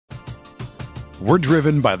We're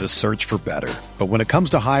driven by the search for better. But when it comes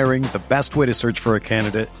to hiring, the best way to search for a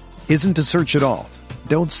candidate isn't to search at all.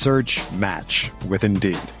 Don't search, match with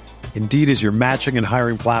Indeed. Indeed is your matching and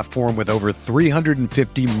hiring platform with over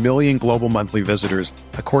 350 million global monthly visitors,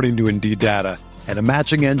 according to Indeed data, and a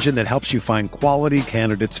matching engine that helps you find quality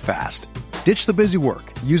candidates fast. Ditch the busy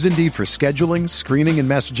work. Use Indeed for scheduling, screening, and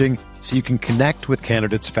messaging so you can connect with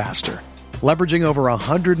candidates faster. Leveraging over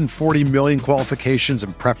 140 million qualifications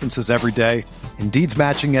and preferences every day, Indeed's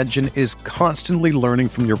matching engine is constantly learning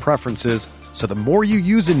from your preferences, so the more you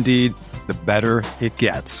use Indeed, the better it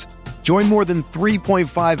gets. Join more than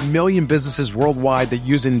 3.5 million businesses worldwide that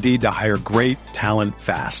use Indeed to hire great talent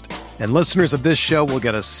fast. And listeners of this show will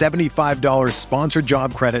get a $75 sponsored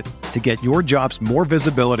job credit to get your jobs more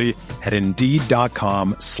visibility at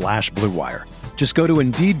Indeed.com/Blue Wire. Just go to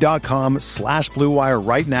Indeed.com/Blue Wire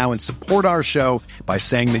right now and support our show by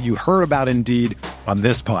saying that you heard about Indeed on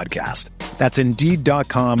this podcast. That's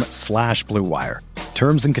Indeed.com/Blue Wire.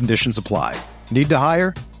 Terms and conditions apply. Need to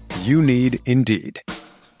hire? You need Indeed.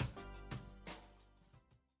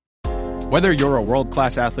 Whether you're a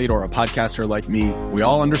world-class athlete or a podcaster like me, we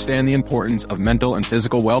all understand the importance of mental and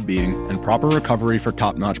physical well-being and proper recovery for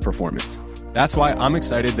top-notch performance. That's why I'm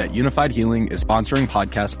excited that Unified Healing is sponsoring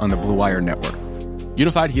podcasts on the Blue Wire Network.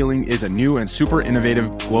 Unified Healing is a new and super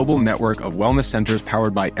innovative global network of wellness centers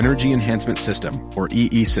powered by Energy Enhancement System, or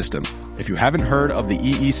EE System. If you haven't heard of the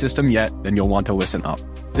EE System yet, then you'll want to listen up.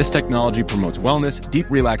 This technology promotes wellness, deep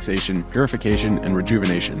relaxation, purification, and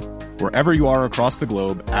rejuvenation. Wherever you are across the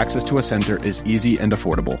globe, access to a center is easy and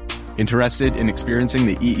affordable. Interested in experiencing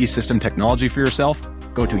the EE System technology for yourself?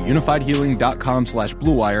 Go to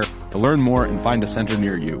unifiedhealing.com/Blue Wire to learn more and find a center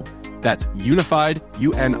near you. That's unified,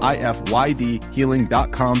 UNIFYD,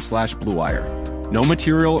 healing.com/Blue Wire. No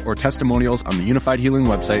material or testimonials on the Unified Healing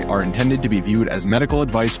website are intended to be viewed as medical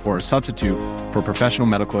advice or a substitute for professional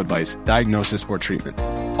medical advice, diagnosis, or treatment.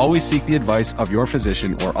 Always seek the advice of your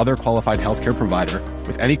physician or other qualified healthcare provider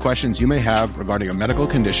with any questions you may have regarding a medical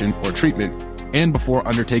condition or treatment and before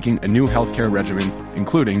undertaking a new healthcare regimen,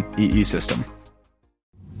 including EE System.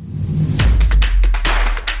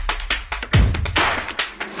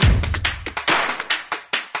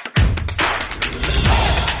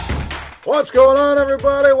 What's going on,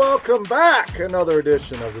 everybody? Welcome back. Another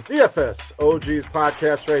edition of the DFS OGs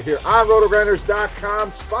podcast right here on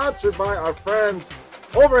rotogrinders.com, sponsored by our friends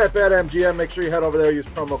over at BetMGM. Make sure you head over there, use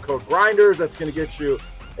promo code GRINDERS. That's going to get you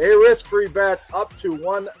a risk-free bet up to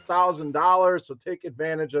 $1,000. So take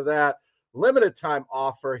advantage of that limited time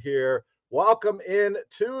offer here. Welcome in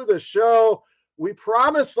to the show. We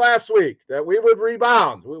promised last week that we would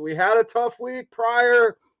rebound. We had a tough week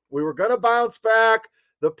prior. We were going to bounce back.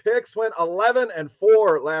 The picks went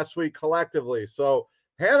 11-4 last week collectively. So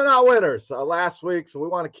handing out winners last week. So we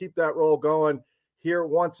want to keep that roll going here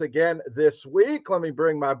once again this week. Let me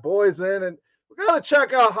bring my boys in, and we're going to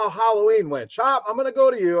check out how Halloween went. Chop, I'm going to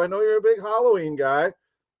go to you. I know you're a big Halloween guy.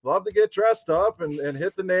 Love to get dressed up and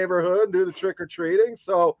hit the neighborhood and do the trick-or-treating.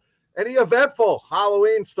 So any eventful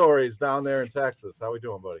Halloween stories down there in Texas? How we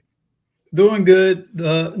doing, buddy? Doing good.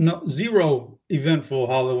 No, zero eventful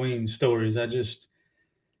Halloween stories. I just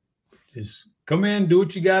come in, do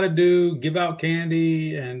what you got to do, give out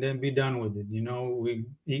candy, and then be done with it. You know, we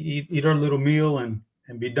eat our little meal and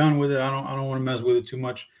be done with it. I don't want to mess with it too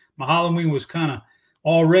much. My Halloween was kind of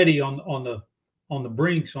already on the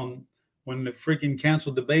brinks when they freaking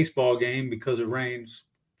canceled the baseball game because it rains.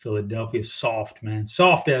 Philadelphia, soft, man.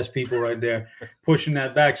 Soft-ass people right there pushing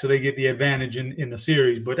that back so they get the advantage in the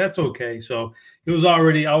series. But that's okay. So I was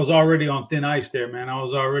already on thin ice there, man. I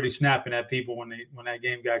was already snapping at people when that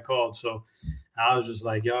game got called. So I was just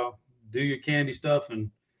like, y'all, do your candy stuff and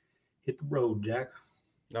hit the road, Jack.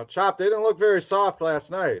 Now, Chop, they didn't look very soft last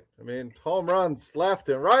night. I mean, home runs left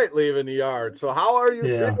and right leaving the yard. So how are you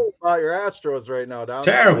feeling about your Astros right now?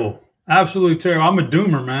 Terrible. There? Absolutely terrible. I'm a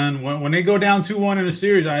doomer, man. When they go down 2-1 in a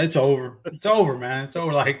series, it's over. It's over, man. It's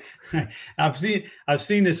over. Like I've seen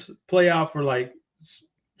this play out for like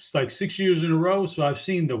 6 years in a row. So I've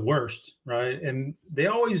seen the worst, right? And they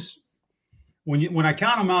always, when I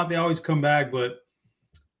count them out, they always come back, but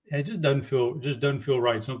it just doesn't feel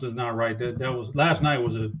right. Something's not right. That was last night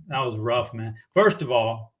that was rough, man. First of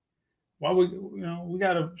all, we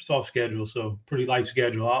got a soft schedule, so pretty light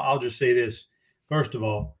schedule. I'll just say this. First of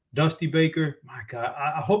all, Dusty Baker, my God,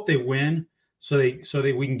 I hope they win so we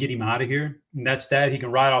can get him out of here. And that's that. He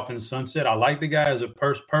can ride off in the sunset. I like the guy as a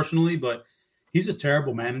personally, but he's a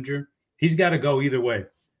terrible manager. He's got to go either way,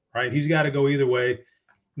 right? He's got to go either way.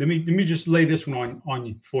 Let me just lay this one on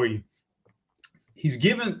you for you. He's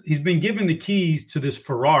been given the keys to this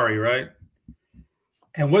Ferrari, right?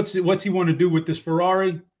 And what's he want to do with this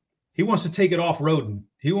Ferrari? He wants to take it off-roading.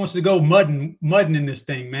 He wants to go mudding in this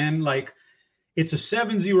thing, man. Like, it's a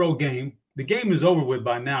 7-0 game. The game is over with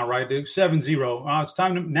by now, right? 7-0. It's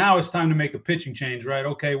time to make a pitching change, right?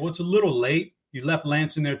 Okay, well, it's a little late. You left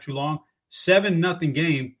Lance in there too long. 7-0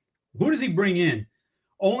 game. Who does he bring in?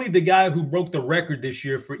 Only the guy who broke the record this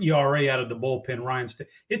year for ERA out of the bullpen, Ryan.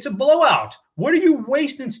 It's a blowout. What are you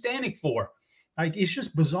wasting Stanek for? Like, it's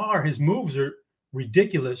just bizarre. His moves are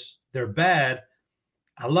ridiculous. They're bad.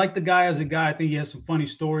 I like the guy as a guy. I think he has some funny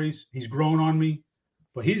stories. He's grown on me,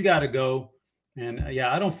 but he's got to go. And,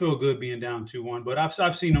 I don't feel good being down 2-1. But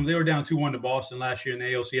I've seen them. They were down 2-1 to Boston last year in the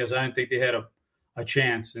ALCS. I didn't think they had a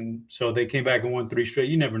chance. And so they came back and won 3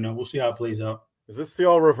 straight. You never know. We'll see how it plays out. Is this the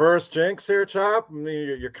old reverse jinx here, Chop? I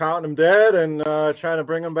mean, you're counting them dead and trying to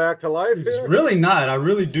bring them back to life here? It's really not. I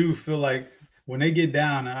really do feel like when they get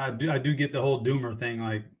down, I do get the whole doomer thing.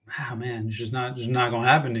 Like, man, it's just not going to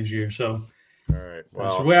happen this year. So, all right, well,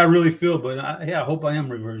 that's the way I really feel. But I hope I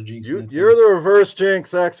am reverse jinx. You're the reverse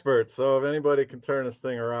jinx expert. So if anybody can turn this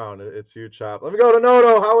thing around, it's you, Chop. Let me go to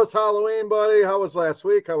Noto. How was Halloween, buddy? How was last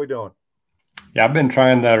week? How we doing? Yeah, I've been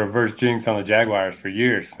trying the reverse jinx on the Jaguars for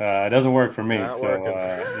years. It doesn't work for me.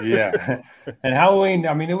 Yeah. And Halloween,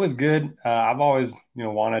 I mean, it was good. I've always,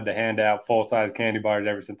 wanted to hand out full-size candy bars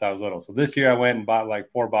ever since I was little. So this year I went and bought like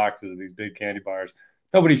 4 boxes of these big candy bars.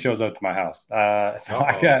 Nobody shows up to my house.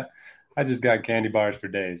 I just got candy bars for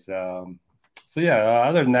days. Other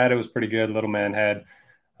than that, it was pretty good. Little man had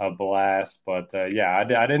a blast. But, I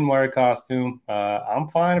didn't wear a costume. I'm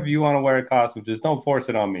fine if you want to wear a costume. Just don't force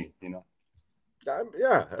it on me,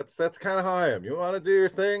 That's kind of how I am. You want to do your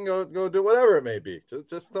thing, go do whatever it may be.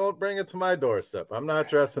 Just don't bring it to my doorstep. I'm not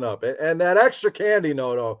dressing up. And that extra candy,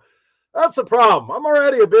 Noto, that's the problem. I'm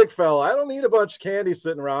already a big fella. I don't need a bunch of candy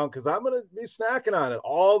sitting around because I'm going to be snacking on it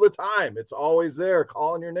all the time. It's always there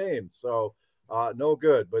calling your name. So no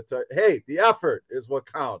good. But, hey, the effort is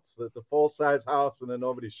what counts. The full-size house and then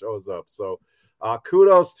nobody shows up. So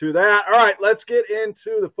kudos to that. All right, let's get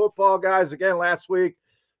into the football, guys. Again, last week,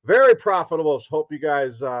 very profitable. Hope you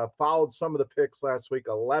guys followed some of the picks last week,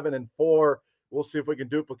 11-4. We'll see if we can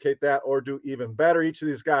duplicate that or do even better. Each of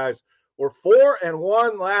these guys were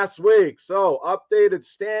 4-1 last week. So updated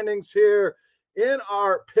standings here in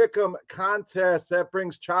our Pick'em contest. That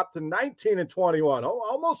brings Chop to 19-21,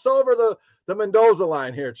 almost over the Mendoza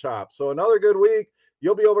line here, Chop. So another good week.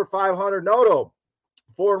 You'll be over 500. Noto,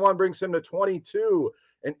 4-1 brings him to 22-18,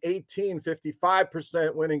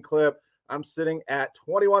 55% winning clip. I'm sitting at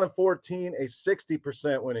 21-14, a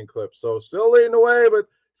 60% winning clip. So still leading the way, but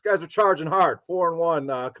these guys are charging hard.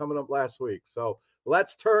 4-1 coming up last week. So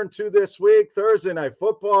let's turn to this week, Thursday Night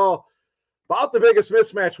Football. About the biggest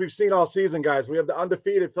mismatch we've seen all season, guys. We have the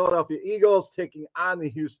undefeated Philadelphia Eagles taking on the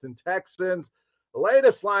Houston Texans. The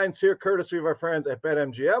latest lines here, courtesy of our friends at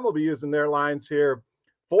BetMGM. We'll be using their lines here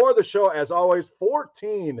for the show. As always,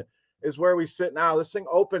 14 is where we sit now. This thing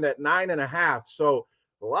opened at 9.5. So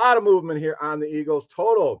a lot of movement here on the Eagles.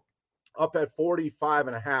 Total up at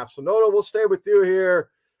 45.5. So, Noto, we'll stay with you here.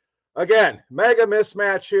 Again, mega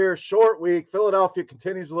mismatch here. Short week. Philadelphia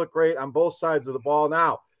continues to look great on both sides of the ball.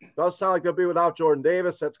 Now, it does sound like they'll be without Jordan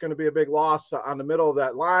Davis. That's going to be a big loss on the middle of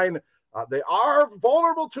that line. They are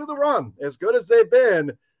vulnerable to the run, as good as they've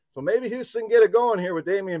been. So maybe Houston get it going here with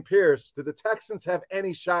Dameon Pierce. Do the Texans have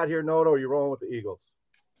any shot here, Noto, or are you rolling with the Eagles?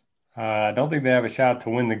 I don't think they have a shot to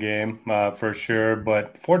win the game for sure,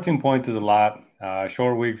 but 14 points is a lot.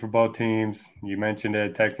 Short week for both teams. You mentioned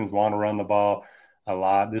it. Texans want to run the ball a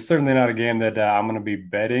lot. This is certainly not a game that I'm going to be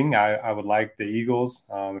betting. I would like the Eagles.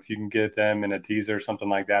 If you can get them in a teaser or something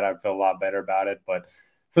like that, I'd feel a lot better about it. But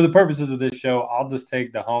for the purposes of this show, I'll just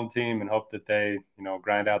take the home team and hope that they,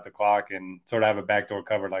 grind out the clock and sort of have a backdoor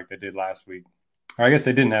cover like they did last week. Or I guess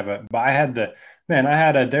they didn't have it, but I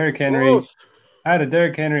had a Derrick Henry. Close. I had a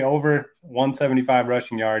Derrick Henry over 175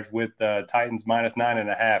 rushing yards with the Titans minus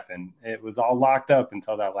 9.5, and it was all locked up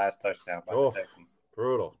until that last touchdown by the Texans.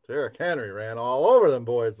 Brutal. Derrick Henry ran all over them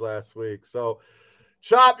boys last week. So,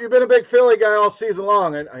 Chop, you've been a big Philly guy all season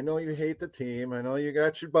long. I know you hate the team. I know you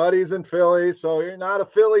got your buddies in Philly, so you're not a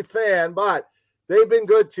Philly fan, but they've been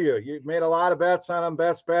good to you. You've made a lot of bets on them,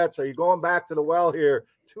 best bets. Are you going back to the well here?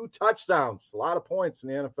 2 touchdowns, a lot of points in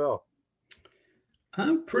the NFL.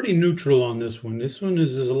 I'm pretty neutral on this one. This one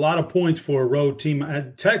is a lot of points for a road team.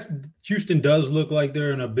 Houston does look like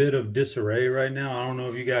they're in a bit of disarray right now. I don't know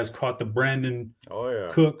if you guys caught the Brandon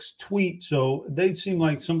Cooks tweet. So they seem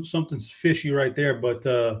like something's fishy right there. But,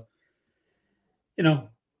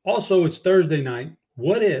 also it's Thursday night.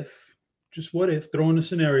 What if, throwing a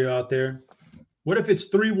scenario out there, what if it's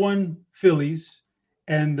 3-1 Phillies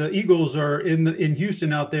and the Eagles are in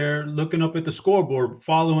Houston out there looking up at the scoreboard,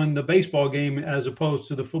 following the baseball game as opposed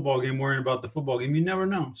to the football game, worrying about the football game. You never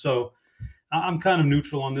know. So I'm kind of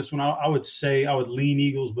neutral on this one. I would say I would lean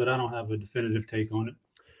Eagles, but I don't have a definitive take on it.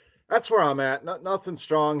 That's where I'm at. Nothing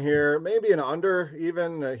strong here. Maybe an under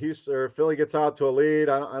even. Houston or Philly gets out to a lead.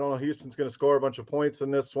 I don't know. Houston's going to score a bunch of points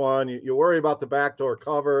in this one. You worry about the backdoor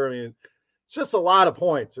cover. I mean, it's just a lot of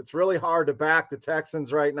points. It's really hard to back the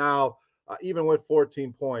Texans right now, even with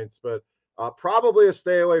 14 points. But probably a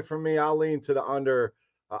stay away from me. I'll lean to the under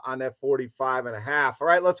on that 45.5. All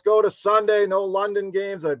right, let's go to Sunday. No London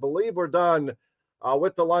games. I believe we're done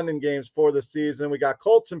with the London games for the season. We got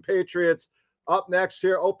Colts and Patriots. Up next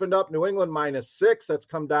here, opened up New England -6. That's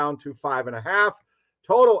come down to 5.5.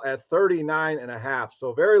 Total at 39.5.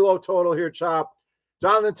 So very low total here, Chop.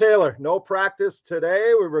 Jonathan Taylor, no practice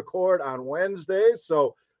today. We record on Wednesday,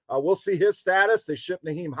 so we'll see his status. They ship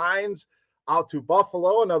Nyheim Hines out to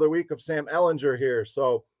Buffalo. Another week of Sam Ehlinger here.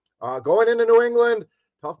 So going into New England,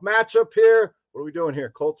 tough matchup here. What are we doing here?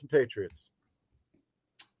 Colts and Patriots.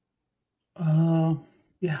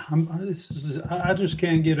 Yeah, I just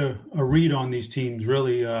can't get a read on these teams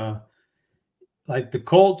really. Like the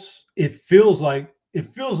Colts, it feels like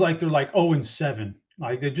they're like 0-7.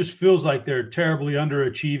 Like it just feels like they're terribly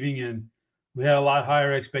underachieving, and we had a lot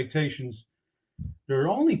higher expectations. They're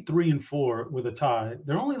only 3-4 with a tie.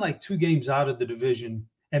 They're only like 2 games out of the division,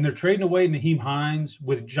 and they're trading away Nyheim Hines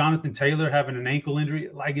with Jonathan Taylor having an ankle injury.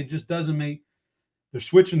 Like it just doesn't make. They're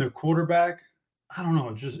switching their quarterback. I don't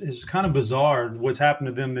know. It's kind of bizarre what's happened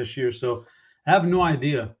to them this year. So I have no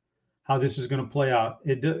idea how this is going to play out.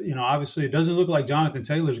 Obviously it doesn't look like Jonathan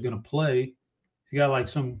Taylor is going to play. He got like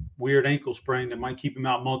some weird ankle sprain that might keep him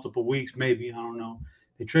out multiple weeks, maybe. I don't know.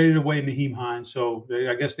 They traded away Nyheim Hines, so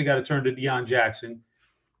I guess they got to turn to Deion Jackson.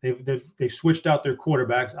 They've switched out their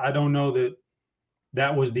quarterbacks. I don't know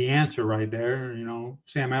that was the answer right there.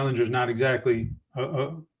 Sam Ehlinger's not exactly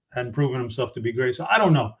hadn't proven himself to be great. So I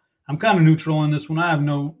don't know. I'm kind of neutral on this one. I have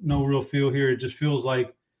no real feel here. It just feels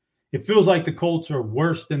like the Colts are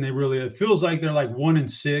worse than they really. It feels like they're like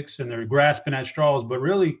 1-6 and they're grasping at straws. But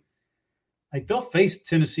really, like they'll face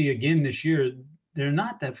Tennessee again this year. They're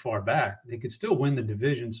not that far back. They could still win the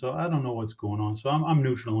division. So I don't know what's going on. So I'm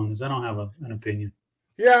neutral on this. I don't have an opinion.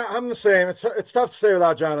 Yeah, I'm the same. It's tough to stay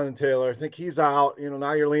without Jonathan Taylor. I think he's out.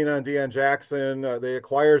 Now you're leaning on Deion Jackson. They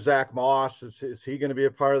acquire Zach Moss. Is he going to be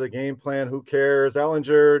a part of the game plan? Who cares?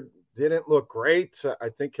 Ehlinger didn't look great. I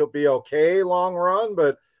think he'll be okay long run,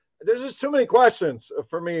 but there's just too many questions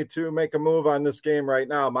for me to make a move on this game right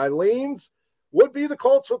now. My leans would be the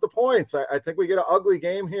Colts with the points. I think we get an ugly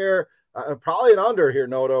game here, probably an under here,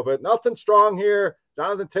 Noto, but nothing strong here.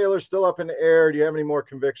 Jonathan Taylor's still up in the air. Do you have any more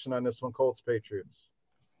conviction on this one, Colts Patriots?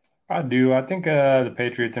 I do. I think the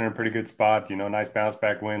Patriots are in a pretty good spot. Nice bounce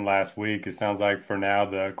back win last week. It sounds like for now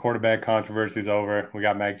the quarterback controversy is over. We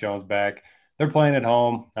got Mac Jones back. They're playing at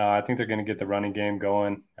home. I think they're going to get the running game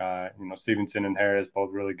going. Stevenson and Harris,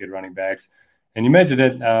 both really good running backs. And you mentioned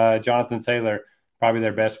it, Jonathan Taylor, probably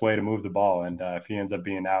their best way to move the ball. And if he ends up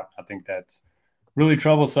being out, I think that's really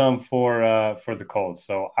troublesome for the Colts.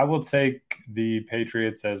 So I will take the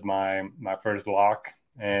Patriots as my first lock.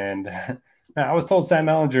 And I was told Sam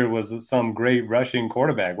Ehlinger was some great rushing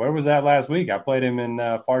quarterback. Where was that last week? I played him in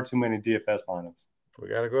far too many DFS lineups. We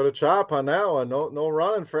got to go to Chop on that one. No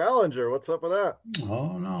running for Ehlinger. What's up with that?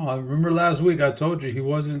 Oh, no. I remember last week I told you he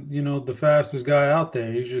wasn't, the fastest guy out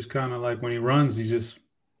there. He's just kind of like when he runs, he's just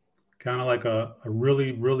kind of like a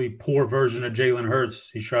really, really poor version of Jalen Hurts.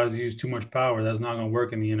 He tries to use too much power. That's not going to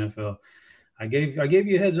work in the NFL. I gave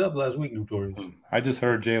you a heads up last week, Notorious. I just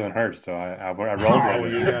heard Jalen Hurts, so I rolled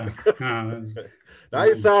with it. Yeah. Now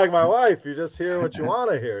you sound like my wife. You just hear what you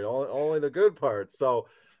want to hear, only the good parts. So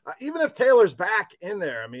even if Taylor's back in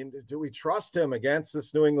there, I mean, do we trust him against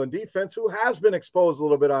this New England defense who has been exposed a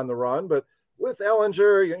little bit on the run? But with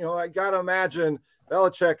Ehlinger, I got to imagine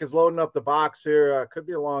Belichick is loading up the box here. Could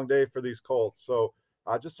be a long day for these Colts. So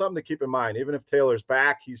just something to keep in mind. Even if Taylor's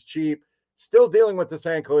back, he's cheap. Still dealing with this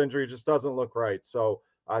ankle injury, just doesn't look right. So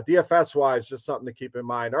DFS-wise, just something to keep in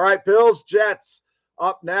mind. All right, Bills, Jets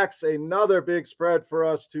up next. Another big spread for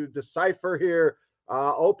us to decipher here.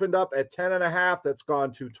 Opened up at 10.5. That's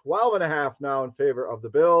gone to 12.5 now in favor of the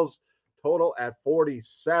Bills. Total at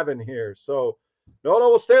 47 here. So, Noto,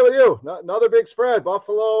 we'll stay with you. Another big spread.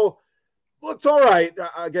 Buffalo looks all right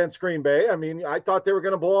against Green Bay. I mean, I thought they were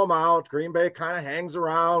going to blow them out. Green Bay kind of hangs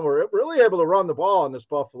around. We're really able to run the ball on this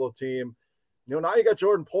Buffalo team. Now you got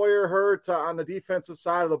Jordan Poyer hurt on the defensive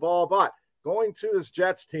side of the ball, but going to this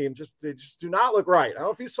Jets team, they just do not look right. I don't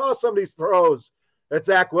know if you saw some of these throws that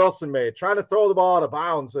Zach Wilson made, trying to throw the ball out of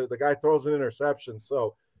bounds. The guy throws an interception.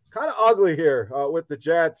 So kind of ugly here with the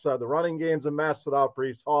Jets. The running game's a mess without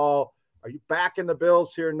Breece Hall. Are you backing the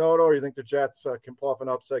Bills here, Noto, or you think the Jets can pull off an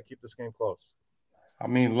upset, keep this game close? I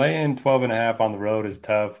mean, laying 12.5 on the road is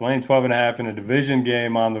tough. Laying 12.5 in a division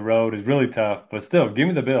game on the road is really tough. But still, give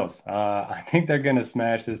me the Bills. I think they're going to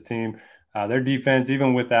smash this team. Their defense,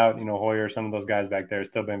 even without Hoyer, some of those guys back there, has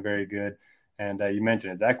still been very good. And you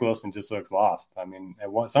mentioned it, Zach Wilson just looks lost. I mean,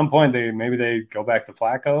 at some point, maybe they go back to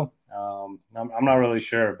Flacco. I'm not really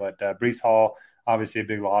sure. But Breece Hall, obviously a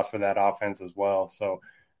big loss for that offense as well. So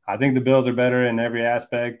I think the Bills are better in every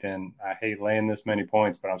aspect, and I hate laying this many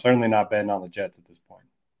points, but I'm certainly not betting on the Jets at this point.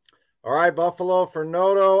 All right, Buffalo for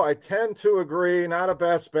Noto. I tend to agree. Not a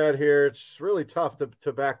best bet here. It's really tough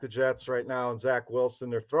to back the Jets right now and Zach Wilson.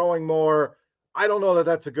 They're throwing more. I don't know that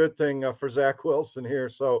that's a good thing for Zach Wilson here.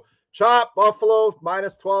 So chop, Buffalo,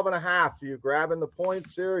 minus 12.5. You grabbing the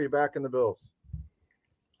points here, or are you backing the Bills?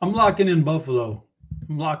 I'm locking in Buffalo.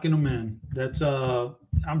 I'm locking them in. That's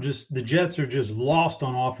the Jets are just lost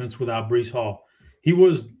on offense without Breece Hall. He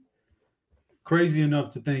was crazy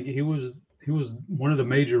enough to think he was one of the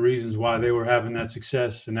major reasons why they were having that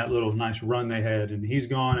success and that little nice run they had. And he's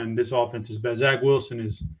gone, and this offense is bad. Zach Wilson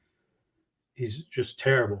he's just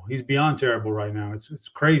terrible. He's beyond terrible right now. It's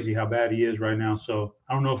crazy how bad he is right now. So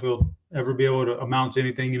I don't know if he'll ever be able to amount to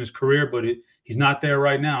anything in his career, but he's not there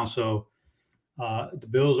right now. So the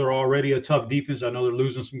Bills are already a tough defense. I know they're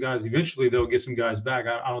losing some guys. Eventually, they'll get some guys back.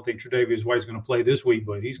 I don't think Tre'Davious White's going to play this week,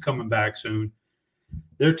 but he's coming back soon.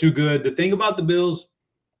 They're too good. The thing about the Bills,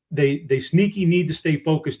 they sneaky need to stay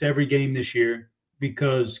focused every game this year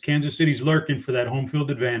because Kansas City's lurking for that home field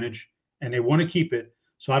advantage, and they want to keep it.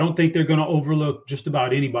 So I don't think they're going to overlook just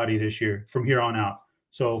about anybody this year from here on out.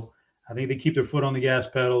 So I think they keep their foot on the gas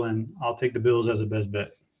pedal, and I'll take the Bills as a best bet.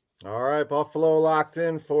 All right, Buffalo locked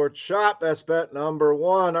in for chop. Best bet number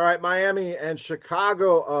 1. All right, Miami and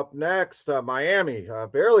Chicago up next. Miami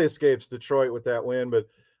barely escapes Detroit with that win, but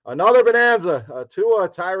another bonanza. Tua,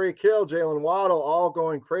 Tyreek Hill, Jalen Waddle, all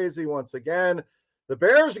going crazy once again. The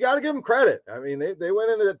Bears, you got to give them credit. I mean, they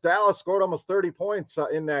went into Dallas, scored almost 30 points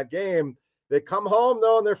in that game. They come home,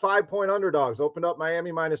 though, and they're 5-point underdogs. Opened up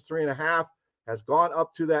Miami minus 3.5, has gone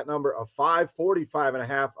up to that number of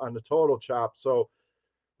 45.5 on the total chop. So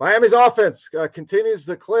Miami's offense continues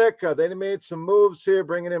to click. They made some moves here,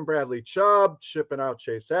 bringing in Bradley Chubb, shipping out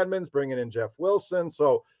Chase Edmonds, bringing in Jeff Wilson.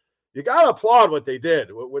 So you got to applaud what they did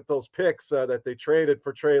with those picks that they traded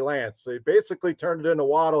for Trey Lance. They basically turned it into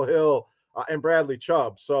Waddle, Hill, and Bradley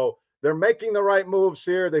Chubb. So they're making the right moves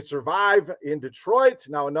here. They survive in Detroit.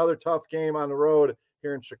 Now another tough game on the road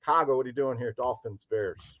here in Chicago. What are you doing here, Dolphins,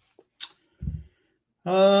 Bears?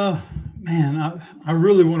 Man, I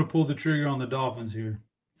really want to pull the trigger on the Dolphins here.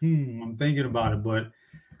 I'm thinking about it, but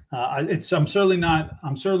I'm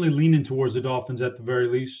certainly leaning towards the Dolphins at the very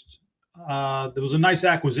least. There was a nice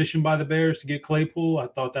acquisition by the Bears to get Claypool. I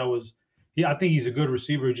thought that was, I think he's a good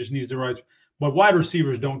receiver. He just needs the right. But wide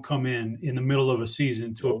receivers don't come in the middle of a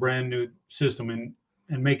season to a brand new system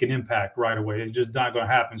and make an impact right away. It's just not going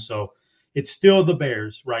to happen. So it's still the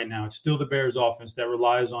Bears right now. It's still the Bears offense that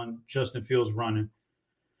relies on Justin Fields running.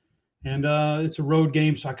 And it's a road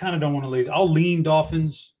game, so I kind of don't want to leave. I'll lean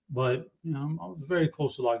Dolphins, but I'm very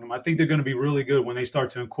close to liking them. I think they're going to be really good when they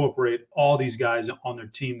start to incorporate all these guys on their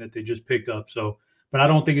team that they just picked up. So, but I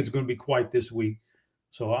don't think it's going to be quite this week.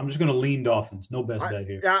 So I'm just going to lean Dolphins. No best bet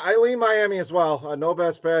here. Yeah, I lean Miami as well. No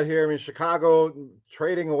best bet here. I mean, Chicago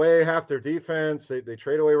trading away half their defense. They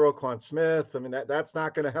trade away Roquan Smith. I mean, that's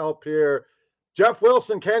not going to help here. Jeff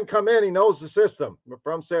Wilson can come in. He knows the system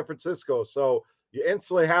from San Francisco. So you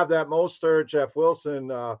instantly have that Mostert, Jeff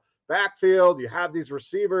Wilson backfield. You have these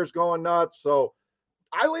receivers going nuts. So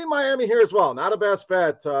I lean Miami here as well. Not a best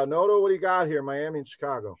bet. Noto, what do you got here, Miami and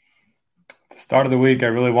Chicago? Start of the week, I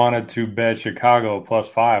really wanted to bet Chicago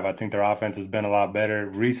 +5. I think their offense has been a lot better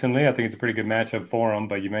recently. I think it's a pretty good matchup for them.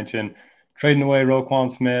 But you mentioned trading away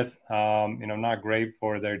Roquan Smith, not great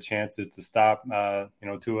for their chances to stop,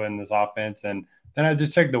 Tua in this offense. And then I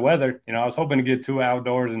just checked the weather. I was hoping to get Tua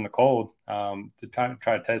outdoors in the cold to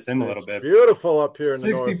try to test him a little bit. Beautiful up here in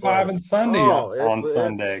the 65 and sunny on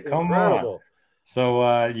Sunday. Come incredible. on. So,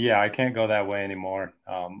 I can't go that way anymore.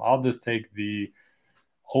 I'll just take the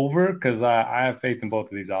over because I have faith in both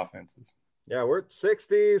of these offenses. Yeah, we're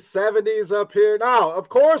 60s, 70s up here. Now, of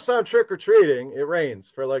course, on trick-or-treating, it rains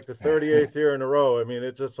for like the 38th year in a row. I mean,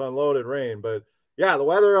 it just unloaded rain. But, yeah, the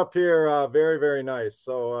weather up here, very, very nice.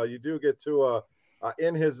 So you do get to,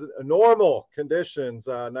 in his normal conditions,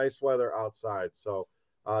 nice weather outside. So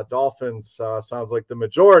Dolphins sounds like the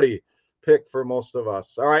majority pick for most of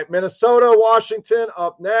us. All right, Minnesota, Washington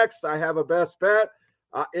up next. I have a best bet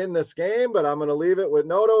in this game, but I'm going to leave it with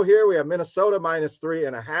Noto here. We have Minnesota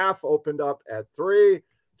 -3.5, opened up at 3,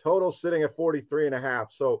 total sitting at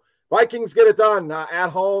 43.5. So Vikings get it done at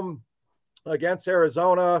home against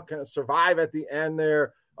Arizona, kind of survive at the end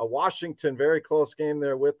there. Washington, very close game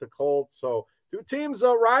there with the Colts. So two teams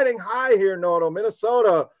riding high here, Noto.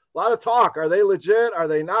 Minnesota, a lot of talk. Are they legit? Are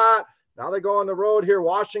they not? Now they go on the road here.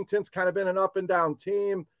 Washington's kind of been an up and down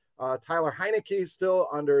team. Tyler Heineke still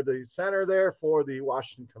under the center there for the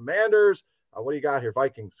Washington Commanders. What do you got here?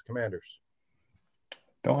 Vikings, Commanders.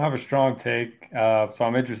 Don't have a strong take, so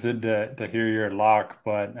I'm interested to hear your lock.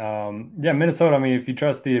 But yeah, Minnesota, I mean, if you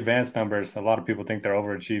trust the advanced numbers, a lot of people think they're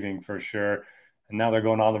overachieving for sure. And now they're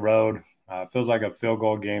going on the road. Feels like a field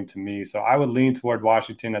goal game to me. So I would lean toward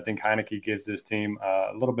Washington. I think Heineke gives this team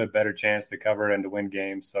a little bit better chance to cover and to win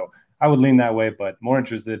games. So I would lean that way, but more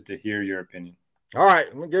interested to hear your opinion. All right,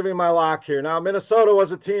 I'm going to give you my lock here. Now, Minnesota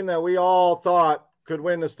was a team that we all thought could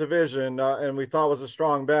win this division, and we thought was a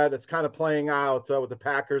strong bet. It's kind of playing out with the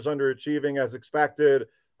Packers underachieving as expected.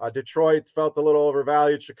 Detroit felt a little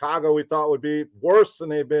overvalued. Chicago we thought would be worse than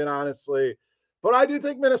they've been, honestly. But I do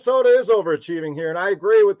think Minnesota is overachieving here, and I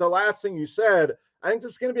agree with the last thing you said. I think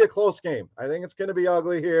this is going to be a close game. I think it's going to be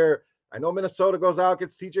ugly here. I know Minnesota goes out,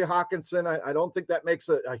 gets TJ Hawkinson. I don't think that makes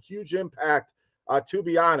a huge impact, to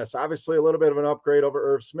be honest. Obviously, a little bit of an upgrade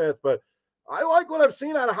over Irv Smith, but I like what I've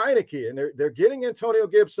seen out of Heineke, and they're getting Antonio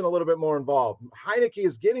Gibson a little bit more involved. Heineke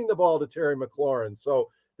is getting the ball to Terry McLaurin, so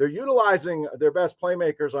they're utilizing their best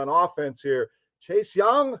playmakers on offense here. Chase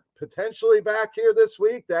Young potentially back here this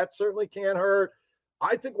week. That certainly can't hurt.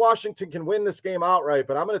 I think Washington can win this game outright,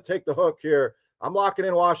 but I'm going to take the hook here. I'm locking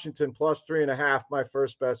in Washington +3.5, my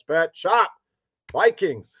first best bet. Chop,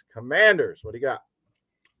 Vikings, Commanders. What do you got?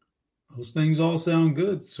 Those things all sound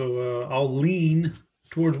good. So I'll lean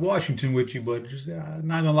towards Washington with you, but just not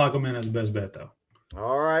going to lock them in as the best bet, though.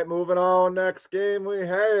 All right, moving on. Next game we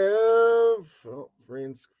have.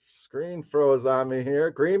 Green screen froze on me here.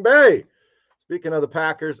 Green Bay. Speaking of the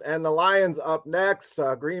Packers and the Lions up next,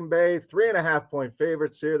 Green Bay, 3.5-point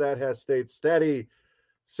favorites here. That has stayed steady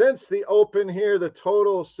since the open here. The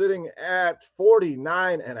total sitting at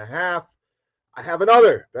 49.5. I have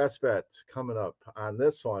another best bet coming up on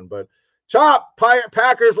this one, but Chop,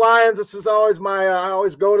 Packers, Lions. This is always I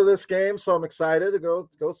always go to this game, so I'm excited to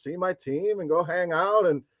go see my team and go hang out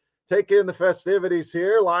and take in the festivities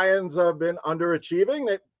here. Lions have been underachieving.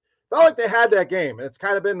 They felt like they had that game, and it's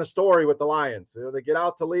kind of been the story with the Lions. They get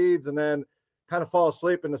out to leads and then kind of fall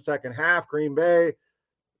asleep in the second half. Green Bay,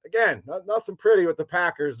 again, nothing pretty with the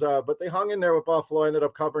Packers, but they hung in there with Buffalo, ended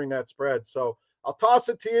up covering that spread. So I'll toss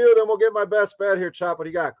it to you, then we'll get my best bet here. Chop, what do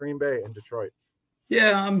you got? Green Bay and Detroit.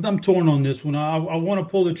 Yeah, I'm torn on this one. I want to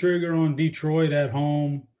pull the trigger on Detroit at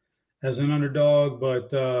home as an underdog, but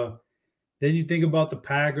then you think about the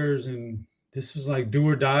Packers, and this is like do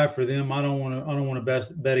or die for them. I don't want to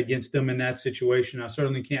bet against them in that situation. I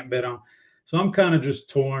certainly can't bet on. So I'm kind of just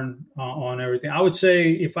torn on everything. I would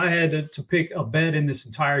say if I had to pick a bet in this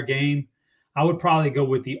entire game, I would probably go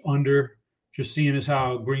with the under. Just seeing as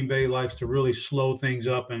how Green Bay likes to really slow things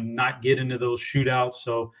up and not get into those shootouts.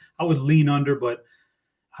 So I would lean under, but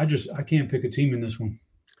I can't pick a team in this one.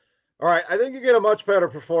 All right, I think you get a much better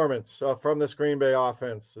performance from this Green Bay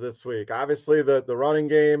offense this week. Obviously, the running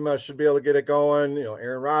game should be able to get it going.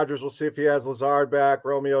 Aaron Rodgers, we'll see if he has Lazard back,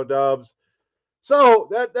 Romeo Doubs. So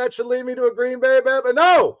that should lead me to a Green Bay bet. But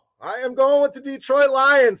no, I am going with the Detroit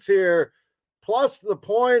Lions here, plus the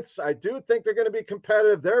points. I do think they're going to be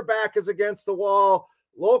competitive. Their back is against the wall.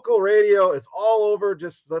 Local radio is all over.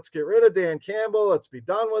 Just let's get rid of Dan Campbell. Let's be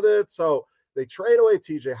done with it. So they trade away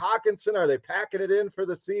TJ Hawkinson. Are they packing it in for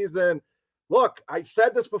the season? Look, I've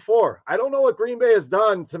said this before. I don't know what Green Bay has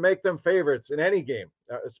done to make them favorites in any game,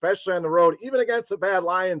 especially on the road, even against a bad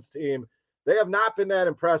Lions team. They have not been that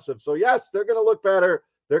impressive. So, yes, they're going to look better.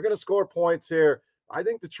 They're going to score points here. I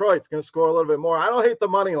think Detroit's going to score a little bit more. I don't hate the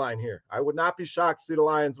money line here. I would not be shocked to see the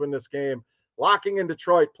Lions win this game. Locking in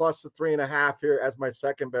Detroit plus the 3.5 here as my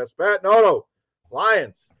second best bet. No.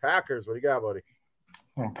 Lions, Packers, what do you got, buddy?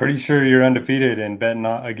 I'm pretty sure you're undefeated and betting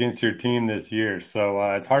against your team this year. So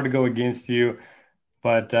it's hard to go against you.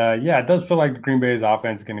 But, yeah, it does feel like the Green Bay's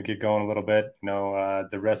offense is going to get going a little bit.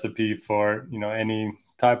 The recipe for, any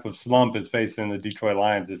type of slump is facing the Detroit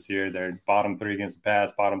Lions this year. They're bottom 3 against the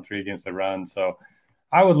pass, bottom 3 against the run. So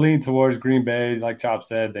I would lean towards Green Bay. Like Chop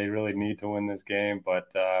said, they really need to win this game.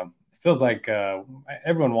 But it feels like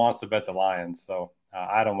everyone wants to bet the Lions. So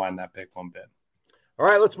I don't mind that pick one bit. All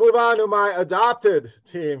right, let's move on to my adopted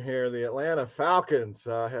team here. The Atlanta Falcons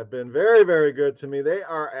have been very, very good to me. They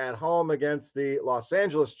are at home against the Los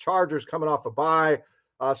Angeles Chargers coming off a bye.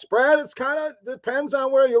 Spread, it's kind of depends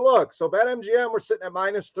on where you look. So BetMGM, we're sitting at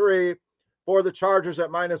 -3 for the Chargers at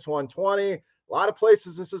 -120. A lot of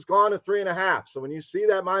places this has gone to 3.5. So when you see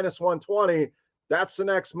that -120, that's the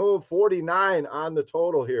next move, 49 on the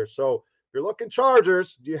total here. So if you're looking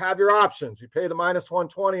Chargers, you have your options. You pay the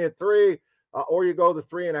 -120 at 3, or you go the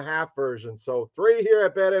 3.5 version. So 3 here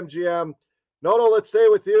at BetMGM. Noto, let's stay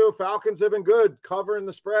with you. Falcons have been good covering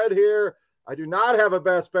the spread here. I do not have a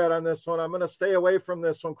best bet on this one. I'm going to stay away from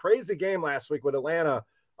this one. Crazy game last week with Atlanta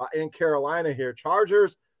in Carolina here.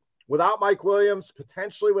 Chargers without Mike Williams,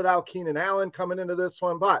 potentially without Keenan Allen coming into this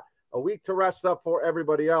one, but a week to rest up for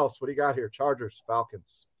everybody else. What do you got here? Chargers,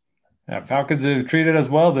 Falcons. Yeah, Falcons have treated us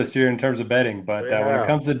well this year in terms of betting, but when it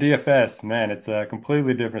comes to DFS, man, it's a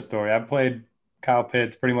completely different story. I've played Kyle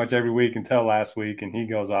Pitts pretty much every week until last week, and he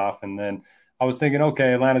goes off. And then I was thinking,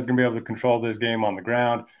 okay, Atlanta's going to be able to control this game on the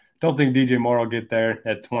ground. Don't think DJ Moore will get there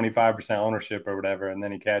at 25% ownership or whatever, and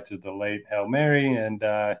then he catches the late Hail Mary, and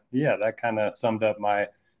that kind of summed up my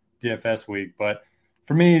DFS week. But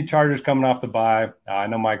for me, Chargers coming off the bye. I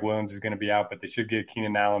know Mike Williams is going to be out, but they should get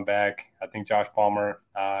Keenan Allen back. I think Josh Palmer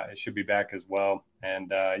should be back as well.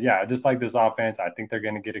 And, I just like this offense. I think they're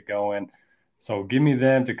going to get it going. So give me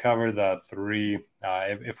them to cover the 3.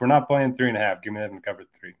 If we're not playing 3.5, give me them to cover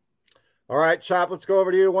 3. All right, Chop, let's go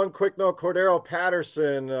over to you. One quick note, Cordero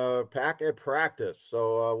Patterson back at practice.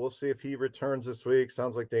 So we'll see if he returns this week.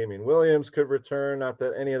 Sounds like Damian Williams could return. Not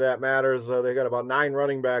that any of that matters. They got about 9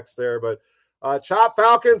 running backs there. But Chop,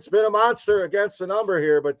 Falcons been a monster against the number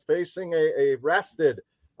here, but facing a rested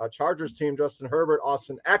Chargers team. Justin Herbert,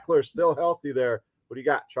 Austin Eckler still healthy there. What do you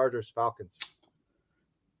got, Chargers, Falcons?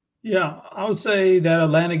 Yeah, I would say that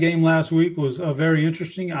Atlanta game last week was very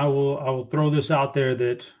interesting. I will throw this out there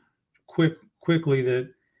that quickly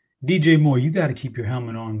that DJ Moore, you got to keep your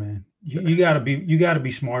helmet on, man. You got to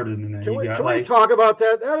be smarter than that. Can we talk about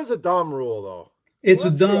that? That is a dumb rule, though. It's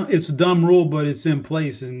a dumb rule, but it's in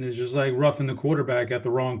place, and it's just like roughing the quarterback at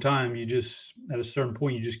the wrong time. You just at a certain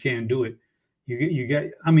point, you just can't do it.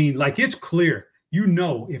 It's clear.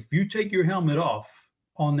 If you take your helmet off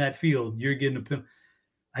on that field, you're getting a penalty.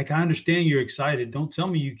 I understand you're excited. Don't tell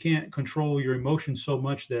me you can't control your emotions so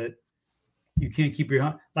much that you can't keep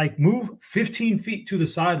your move 15 feet to the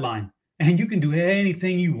sideline, and you can do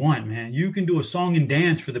anything you want, man. You can do a song and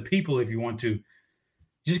dance for the people if you want to. You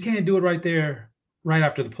just can't do it right there, right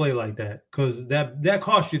after the play like that, because that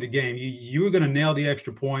cost you the game. You were going to nail the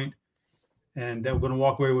extra point, and they were going to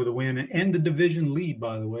walk away with a win and the division lead,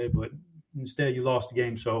 by the way. But instead, you lost the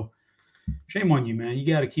game. So shame on you, man. You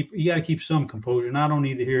got to keep some composure. And I don't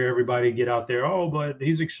need to hear everybody get out there. Oh, but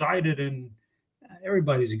he's excited, and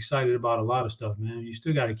everybody's excited about a lot of stuff, man. You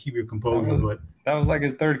still got to keep your composure. That was like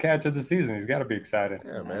his 3rd catch of the season. He's got to be excited.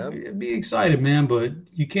 Yeah, man. Be excited, man, but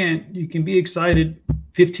you can be excited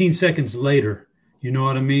 15 seconds later. You know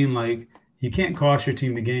what I mean? Like, you can't cost your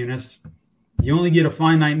team the game. You only get a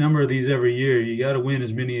finite number of these every year. You got to win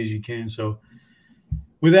as many as you can. So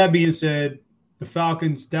with that being said, the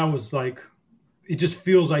Falcons, that was like, it just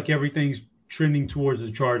feels like everything's trending towards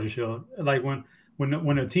the Chargers. Like when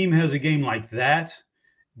a team has a game like that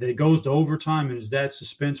goes to overtime and is that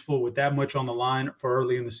suspenseful with that much on the line for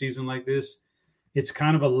early in the season like this, it's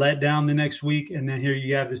kind of a letdown the next week. And then here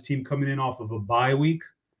you have this team coming in off of a bye week.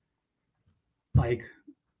 Like,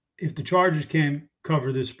 if the Chargers can't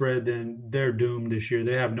cover this spread, then they're doomed this year.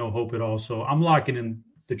 They have no hope at all. So I'm locking in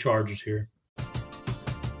the Chargers here.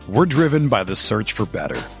 We're driven by the search for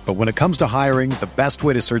better. But when it comes to hiring, the best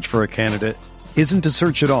way to search for a candidate isn't to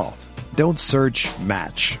search at all. Don't search,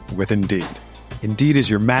 match with Indeed. Indeed is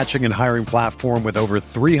your matching and hiring platform with over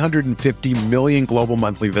 350 million global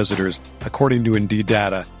monthly visitors, according to Indeed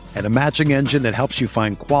data, and a matching engine that helps you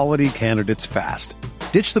find quality candidates fast.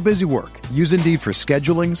 Ditch the busy work. Use Indeed for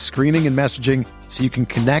scheduling, screening, and messaging so you can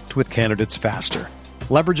connect with candidates faster.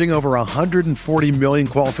 Leveraging over 140 million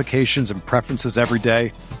qualifications and preferences every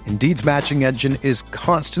day, Indeed's matching engine is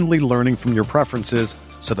constantly learning from your preferences,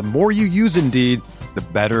 so the more you use Indeed, the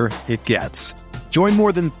better it gets. Join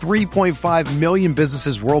more than 3.5 million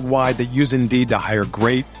businesses worldwide that use Indeed to hire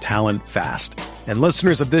great talent fast. And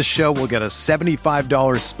listeners of this show will get a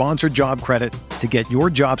 $75 sponsored job credit to get your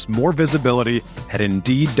jobs more visibility at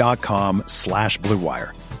Indeed.com/Blue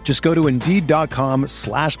Wire. Just go to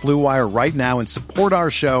Indeed.com/Blue Wire right now and support our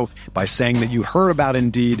show by saying that you heard about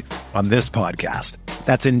Indeed on this podcast.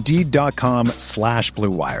 That's Indeed.com/Blue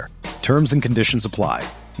Wire. Terms and conditions apply.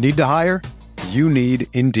 Need to hire? You need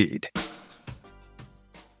Indeed.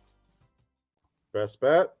 Best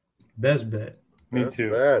bet? Best bet. Me Best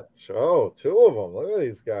too. bet. Oh, 2 of them. Look at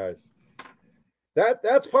these guys.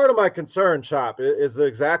 That's part of my concern, Chop, is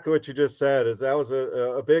exactly what you just said. Is that was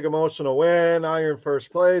a big emotional win. Now you're in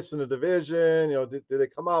first place in the division. Did they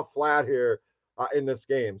come out flat here in this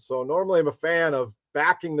game? So normally I'm a fan of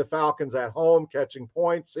backing the Falcons at home, catching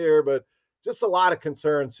points here, but just a lot of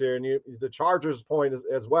concerns here. And the Chargers' point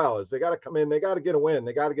as well is they got to come in, they got to get a win,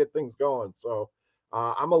 they got to get things going. So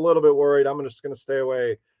I'm a little bit worried. I'm just going to stay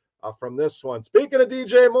away from this one. Speaking of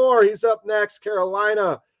DJ Moore, he's up next.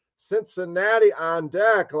 Carolina, Cincinnati on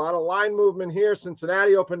deck. A lot of line movement here.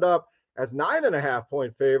 Cincinnati opened up as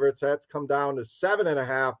 9.5-point favorites. That's come down to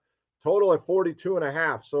 7.5. Total at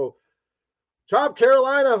 42.5. So, Chop,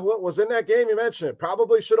 Carolina, what was in that game? You mentioned it.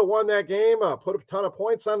 Probably should have won that game. Put a ton of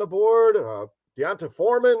points on the board. D'Onta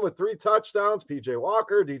Foreman with 3 touchdowns. P.J.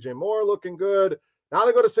 Walker, DJ Moore looking good. Now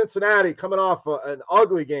they go to Cincinnati, coming off an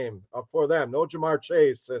ugly game for them. No Jamar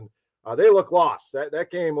Chase, and they look lost. That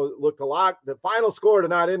game looked a lot. The final score did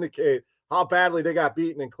not indicate how badly they got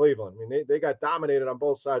beaten in Cleveland. I mean, they got dominated on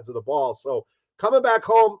both sides of the ball. So coming back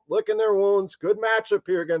home, licking their wounds. Good matchup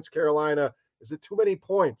here against Carolina. Is it too many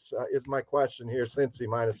points is my question here, Cincy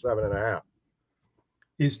minus 7.5.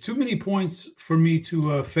 Is too many points for me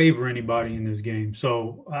to favor anybody in this game.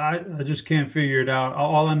 So I just can't figure it out.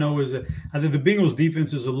 All I know is that I think the Bengals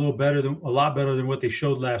defense is a lot better than what they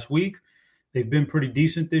showed last week. They've been pretty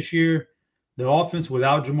decent this year. The offense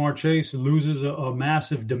without Jamar Chase loses a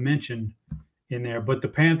massive dimension in there. But the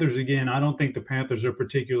Panthers, again, I don't think the Panthers are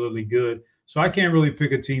particularly good. So I can't really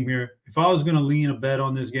pick a team here. If I was going to lean a bet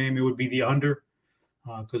on this game, it would be the under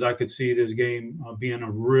because I could see this game being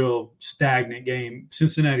a real stagnant game.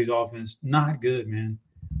 Cincinnati's offense, not good, man,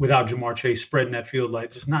 without Jamar Chase spreading that field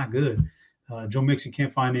like just not good. Joe Mixon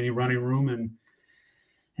can't find any running room, and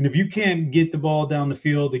if you can't get the ball down the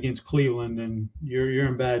field against Cleveland, then you're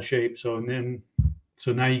in bad shape. So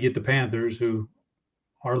now you get the Panthers, who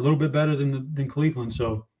are a little bit better than Cleveland.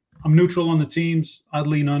 So I'm neutral on the teams. I'd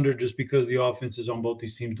lean under just because the offenses on both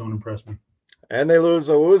these teams don't impress me. And they lose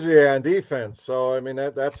Awuzie on defense. So, I mean,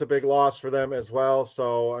 that's a big loss for them as well.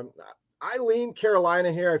 So I lean Carolina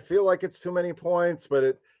here. I feel like it's too many points, but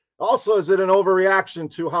it also is it an overreaction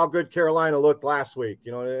to how good Carolina looked last week?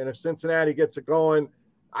 And if Cincinnati gets it going,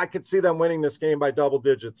 I could see them winning this game by double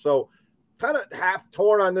digits. So kind of half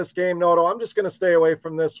torn on this game, Noto. I'm just going to stay away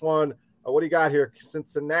from this one. What do you got here?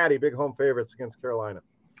 Cincinnati, big home favorites against Carolina.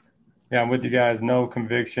 Yeah, I'm with you guys. No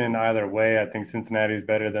conviction either way. I think Cincinnati is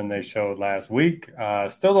better than they showed last week.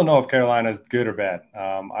 Still don't know if Carolina's good or bad.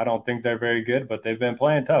 I don't think they're very good, but they've been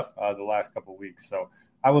playing tough the last couple of weeks. So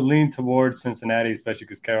I would lean towards Cincinnati, especially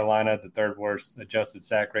because Carolina, the third worst adjusted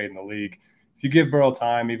sack rate in the league. If you give Burrow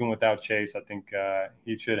time, even without Chase, I think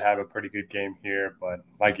he should have a pretty good game here. But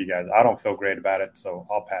like you guys, I don't feel great about it, so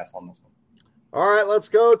I'll pass on this one. All right, let's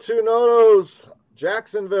go to Noto's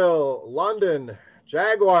Jacksonville, London.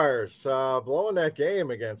 Jaguars blowing that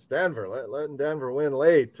game against Denver, letting Denver win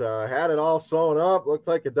late. Had it all sewn up, looked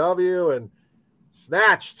like a W, and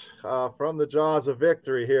snatched from the jaws of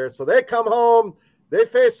victory here. So they come home. They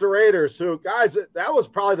face the Raiders, who, guys, that was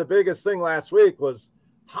probably the biggest thing last week was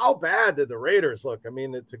how bad did the Raiders look? I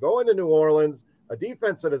mean, to go into New Orleans, a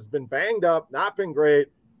defense that has been banged up, not been great,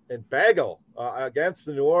 and bagel against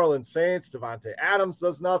the New Orleans Saints. Devontae Adams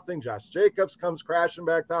does nothing. Josh Jacobs comes crashing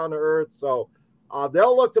back down to earth. So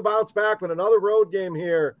they'll look to bounce back with another road game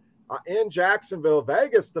here in Jacksonville.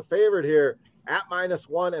 Vegas, the favorite here at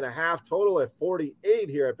 -1.5, total at 48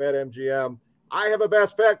 here at BetMGM. I have a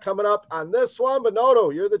best bet coming up on this one, but Noto,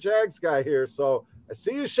 you're the Jags guy here. So I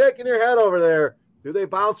see you shaking your head over there. Do they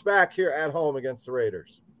bounce back here at home against the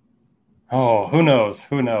Raiders? Oh, who knows?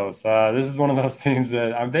 Who knows? This is one of those teams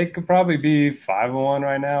that they could probably be 5-1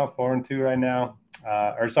 right now, 4-2 right now.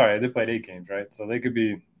 They played 8 games, right? So they could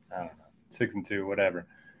be, I don't know, 6-2, whatever.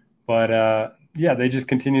 But yeah, they just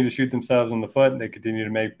continue to shoot themselves in the foot. They continue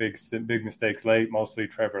to make big mistakes late, mostly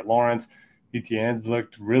Trevor Lawrence. ETN's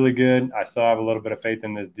looked really good. I still have a little bit of faith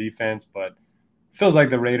in this defense, but it feels like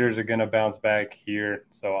the Raiders are going to bounce back here.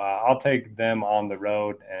 So I'll take them on the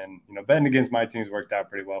road. And, betting against my team's worked out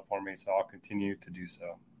pretty well for me, so I'll continue to do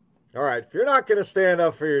so. All right. If you're not going to stand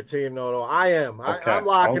up for your team, Noto, I am. Okay. I'm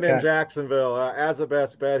locking in Jacksonville as a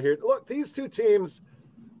best bet here. Look, these two teams,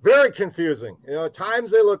 very confusing. At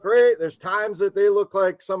times they look great. There's times that they look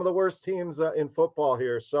like some of the worst teams in football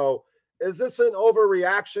here. So is this an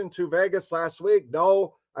overreaction to Vegas last week?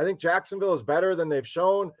 No. I think Jacksonville is better than they've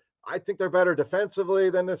shown. I think they're better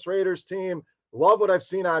defensively than this Raiders team. Love what I've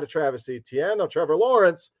seen out of Travis Etienne. Now, Trevor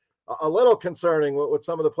Lawrence, a little concerning with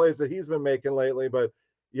some of the plays that he's been making lately, but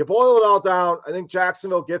you boil it all down. I think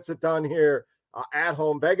Jacksonville gets it done here at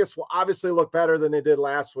home. Vegas will obviously look better than they did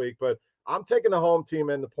last week, but I'm taking the home team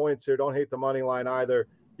and the points here. Don't hate the money line either.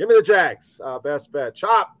 Give me the Jags. Best bet.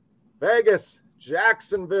 Chop, Vegas,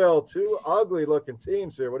 Jacksonville. Two ugly-looking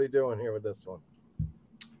teams here. What are you doing here with this one?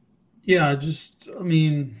 Yeah,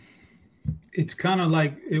 it's kind of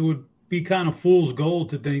like it would be kind of fool's gold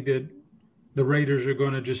to think that the Raiders are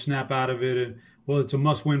going to just snap out of it. And, well, it's a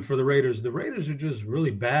must-win for the Raiders. The Raiders are just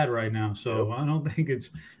really bad right now, so yep. I don't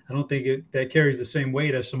think that carries the same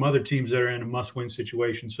weight as some other teams that are in a must-win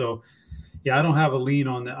situation. So, yeah, I don't have a lean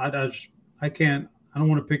on that. I don't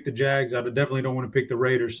want to pick the Jags. I definitely don't want to pick the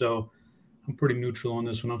Raiders. So, I'm pretty neutral on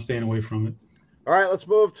this one. I'm staying away from it. All right, let's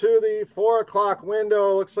move to the 4:00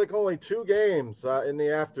 window. Looks like only 2 games in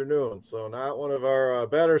the afternoon, so not one of our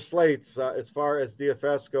better slates as far as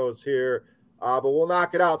DFS goes here. But we'll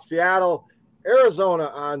knock it out. Seattle, Arizona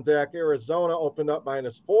on deck. Arizona opened up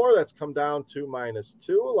 -4. That's come down to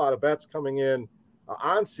 -2. A lot of bets coming in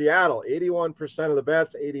on Seattle. 81% of the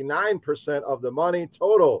bets, 89% of the money.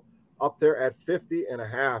 Total up there at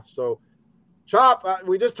 50.5. So, Chop,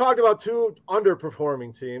 we just talked about 2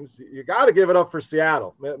 underperforming teams. You got to give it up for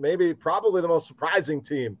Seattle. Maybe probably the most surprising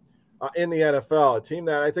team in the NFL. A team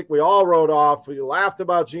that I think we all wrote off. We laughed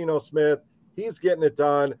about Geno Smith. He's getting it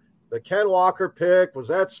done. The Ken Walker pick, was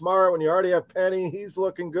that smart when you already have Penny? He's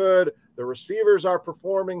looking good. The receivers are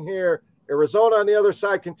performing here. Arizona on the other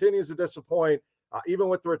side continues to disappoint, even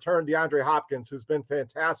with the return DeAndre Hopkins, who's been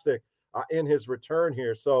fantastic in his return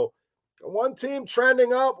here. So one team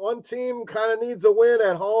trending up, one team kind of needs a win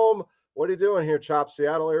at home. What are you doing here, Chop?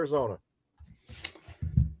 Seattle, Arizona.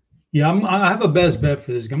 Yeah, I have a best bet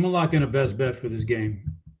for this. I'm going to lock in a best bet for this game,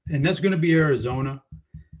 and that's going to be Arizona.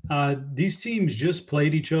 These teams just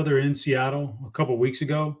played each other in Seattle a couple weeks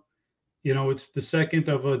ago. You know, it's the second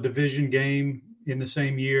of a division game in the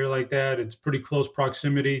same year like that. It's pretty close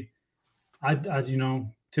proximity.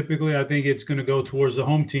 Typically I think it's going to go towards the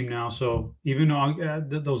home team now. So even though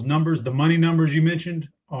those numbers, the money numbers you mentioned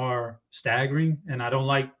are staggering, and I don't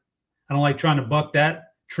like trying to buck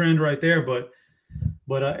that trend right there. But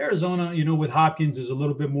Arizona, with Hopkins is a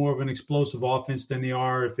little bit more of an explosive offense than they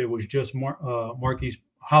are if it was just Marquise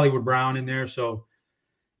Hollywood Brown in there. So,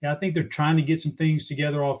 yeah, I think they're trying to get some things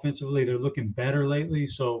together offensively. They're looking better lately.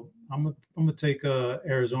 So I'm gonna take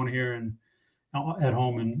Arizona here and at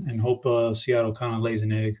home and hope Seattle kind of lays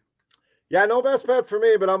an egg. Yeah, no best bet for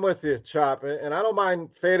me, but I'm with you, Chop. And I don't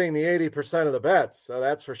mind fading the 80% of the bets. So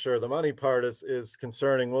that's for sure. The money part is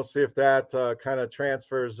concerning. We'll see if that kind of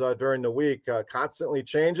transfers during the week. Constantly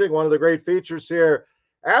changing. One of the great features here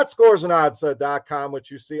at scoresandodds.com,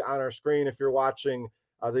 which you see on our screen if you're watching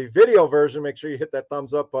the video version. Make sure you hit that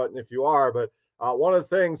thumbs up button if you are. But one of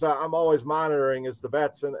the things I'm always monitoring is the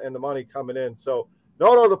bets and the money coming in. So,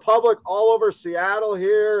 no, the public all over Seattle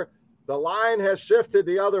here. The line has shifted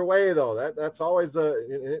the other way, though. That's always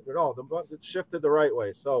it's shifted the right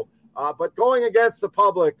way. So, but going against the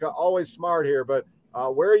public, always smart here. But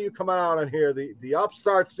where are you coming out on here? The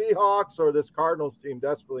upstart Seahawks or this Cardinals team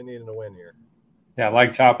desperately needing a win here? Yeah,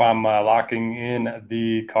 like Chop, I'm locking in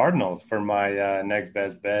the Cardinals for my next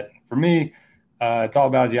best bet. For me, it's all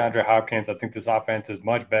about DeAndre Hopkins. I think this offense is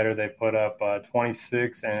much better. They put up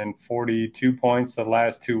 26 and 42 points the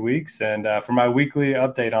last 2 weeks. And for my weekly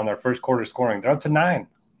update on their first quarter scoring, they're up to 9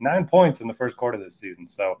 points in the first quarter this season.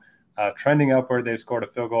 So trending upward, they've scored a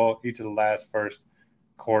field goal each of the last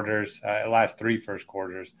three first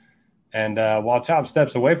quarters. And while Chop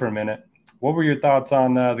steps away for a minute, what were your thoughts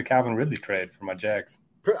on the Calvin Ridley trade for my Jags?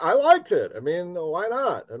 I liked it. I mean, why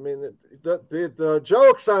not? I mean, the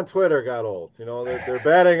jokes on Twitter got old. They're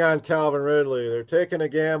betting on Calvin Ridley. They're taking a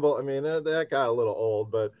gamble. I mean, that got a little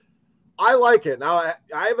old, but I like it. Now,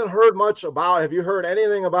 I haven't heard much about. Have you heard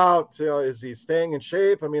anything about? Is he staying in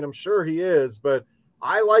shape? I mean, I'm sure he is, but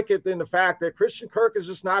I like it in the fact that Christian Kirk is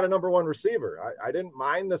just not a number one receiver. I didn't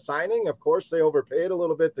mind the signing. Of course, they overpaid a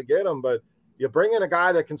little bit to get him, but you bring in a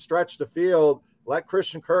guy that can stretch the field. Let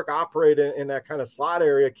Christian Kirk operate in that kind of slot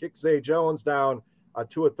area, kick Zay Jones down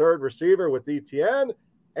to a third receiver with ETN.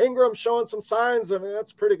 Ingram showing some signs. I mean,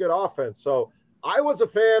 that's pretty good offense. So I was a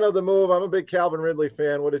fan of the move. I'm a big Calvin Ridley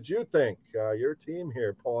fan. What did you think? Your team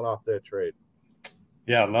here pulling off that trade.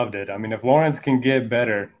 Yeah, I loved it. I mean, if Lawrence can get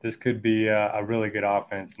better, this could be a really good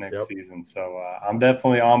offense next season. So I'm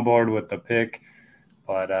definitely on board with the pick.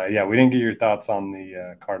 But, we didn't get your thoughts on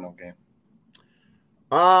the Cardinal game.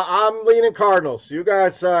 I'm leaning Cardinals. You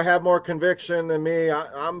guys have more conviction than me.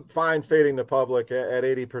 I'm fine fading the public at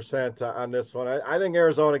 80% on this one. I think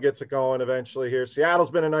Arizona gets it going eventually here.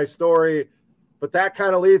 Seattle's been a nice story, but that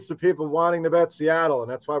kind of leads to people wanting to bet Seattle,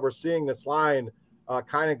 and that's why we're seeing this line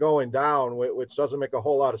kind of going down, which doesn't make a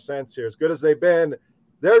whole lot of sense here. As good as they've been,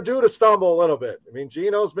 they're due to stumble a little bit. I mean,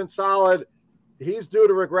 Gino's been solid. He's due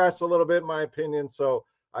to regress a little bit, in my opinion, so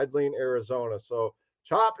I'd lean Arizona. So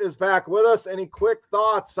Chop is back with us. Any quick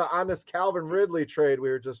thoughts on this Calvin Ridley trade we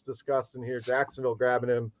were just discussing here? Jacksonville grabbing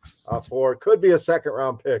him for could be a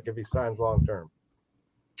second-round pick if he signs long-term.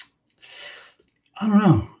 I don't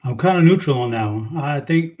know. I'm kind of neutral on that one. I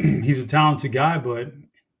think he's a talented guy, but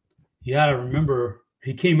you got to remember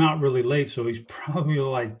he came out really late, so he's probably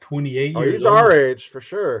like 28 years old. He's our age for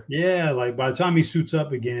sure. Yeah, like by the time he suits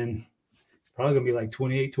up again, probably going to be like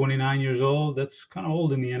 28, 29 years old. That's kind of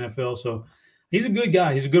old in the NFL, so he's a good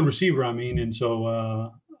guy. He's a good receiver, I mean, and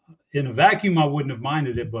so in a vacuum, I wouldn't have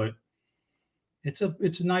minded it, but it's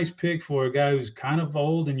a nice pick for a guy who's kind of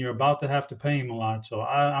old and you're about to have to pay him a lot. So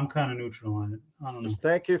I'm kind of neutral on it. I don't know. Just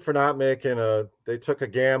thank you for not making they took a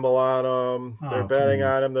gamble on him. They're betting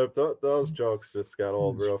on him. Those jokes just got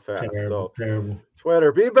old real fast. Terrible.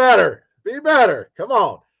 Twitter, be better. Come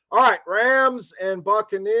on. All right, Rams and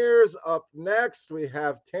Buccaneers up next. We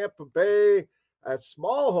have Tampa Bay as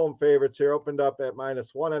small home favorites here, opened up at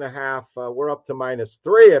 -1.5. We're up to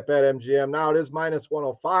 -3 at BetMGM. Now it is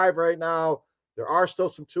 -105 right now. There are still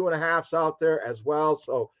some 2.5s out there as well.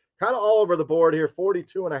 So kind of all over the board here,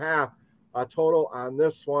 42.5 total on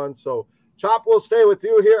this one. So Chop, will stay with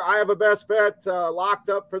you here. I have a best bet locked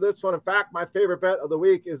up for this one. In fact, my favorite bet of the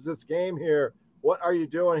week is this game here. What are you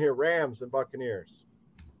doing here, Rams and Buccaneers?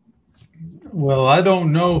 Well, I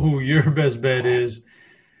don't know who your best bet is,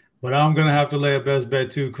 but I'm going to have to lay a best bet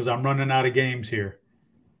too because I'm running out of games here.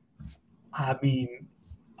 I mean,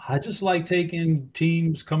 I just like taking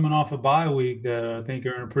teams coming off a bye week that I think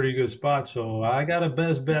are in a pretty good spot. So I got a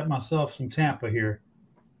best bet myself, some Tampa here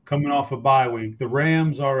coming off a bye week. The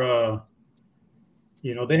Rams are,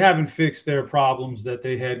 they haven't fixed their problems that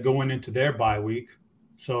they had going into their bye week.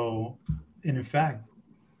 So, and in fact,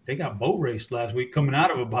 they got boat raced last week coming out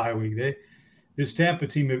of a bye week. This Tampa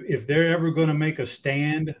team, if they're ever going to make a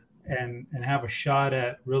stand and have a shot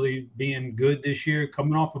at really being good this year,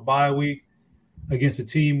 coming off a bye week, against a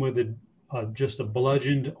team with just a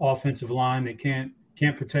bludgeoned offensive line that can't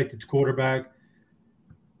protect its quarterback.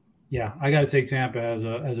 Yeah, I got to take Tampa as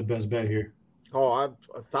a best bet here. Oh, I'm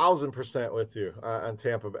 1,000% with you on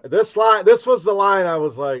Tampa. This was the line I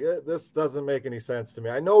was like, this doesn't make any sense to me.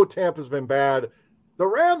 I know Tampa's been bad. The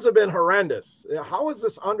Rams have been horrendous. How is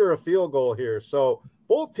this under a field goal here? So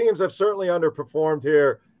both teams have certainly underperformed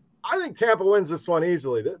here. I think Tampa wins this one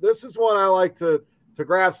easily. This is one I like to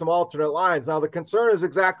grab some alternate lines. Now, the concern is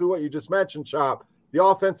exactly what you just mentioned, Chop. The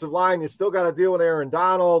offensive line, you still got to deal with Aaron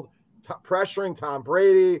Donald, pressuring Tom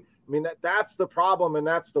Brady. I mean, that's the problem, and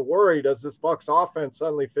that's the worry. Does this Bucs offense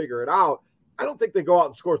suddenly figure it out? I don't think they go out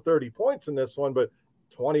and score 30 points in this one, but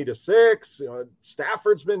 20-6.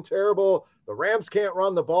 Stafford's been terrible. The Rams can't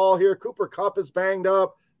run the ball here. Cooper Kupp is banged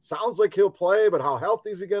up. Sounds like he'll play, but how healthy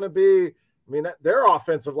is he going to be? I mean, their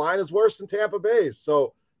offensive line is worse than Tampa Bay's.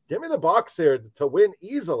 So give me the Bucs here to win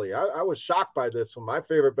easily. I was shocked by this one. My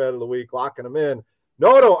favorite bet of the week, locking them in.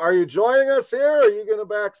 Noto, are you joining us here? Or are you going to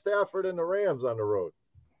back Stafford and the Rams on the road?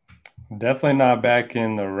 Definitely not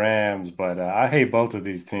backing the Rams, but I hate both of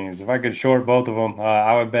these teams. If I could short both of them,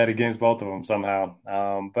 I would bet against both of them somehow.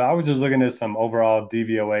 But I was just looking at some overall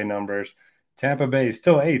DVOA numbers. Tampa Bay is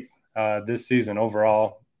still 8th this season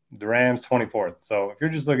overall. The Rams 24th. So if you're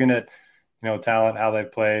just looking at talent, how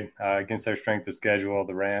they've played against their strength of schedule,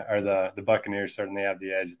 the Buccaneers certainly have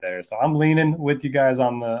the edge there. So I'm leaning with you guys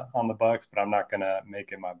on the Bucs, but I'm not going to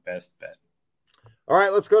make it my best bet. All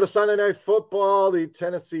right, let's go to Sunday Night Football. The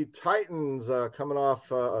Tennessee Titans coming off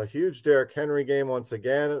a huge Derrick Henry game once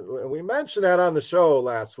again. We mentioned that on the show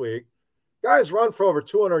last week. Guys run for over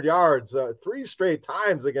 200 yards 3 straight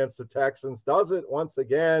times against the Texans. Does it once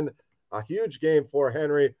again. A huge game for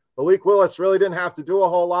Henry. Malik Willis really didn't have to do a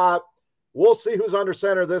whole lot. We'll see who's under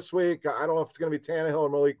center this week. I don't know if it's going to be Tannehill or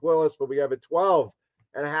Malik Willis, but we have a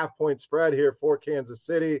 12.5-point spread here for Kansas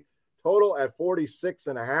City. Total at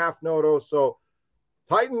 46.5, Noto. So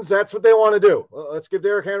Titans, that's what they want to do. Let's give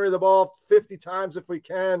Derrick Henry the ball 50 times if we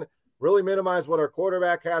can. Really minimize what our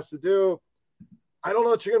quarterback has to do. I don't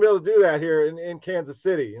know that you're going to be able to do that here in Kansas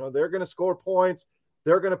City. They're going to score points.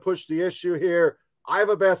 They're going to push the issue here. I have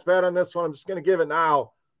a best bet on this one. I'm just going to give it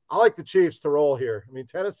now. I like the Chiefs to roll here. I mean,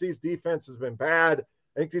 Tennessee's defense has been bad.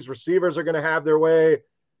 I think these receivers are going to have their way.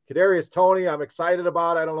 Kadarius Toney, I'm excited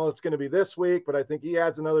about. I don't know if it's going to be this week, but I think he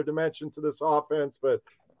adds another dimension to this offense. But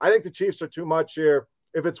I think the Chiefs are too much here.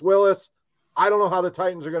 If it's Willis, I don't know how the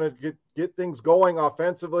Titans are going to get things going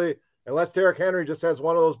offensively unless Derrick Henry just has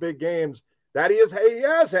one of those big games that he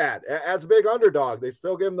has had as a big underdog. They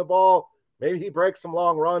still give him the ball maybe he breaks some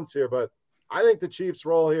long runs here, but I think the Chiefs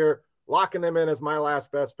roll here, locking them in as my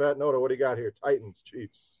last best bet. Noto, what do you got here? Titans,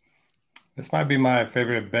 Chiefs. This might be my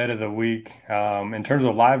favorite bet of the week in terms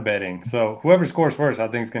of live betting. So whoever scores first, I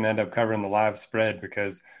think is going to end up covering the live spread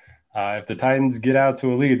because if the Titans get out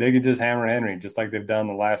to a lead, they could just hammer Henry just like they've done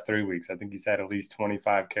the last 3 weeks. I think he's had at least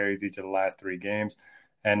 25 carries each of the last 3 games.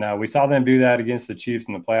 And we saw them do that against the Chiefs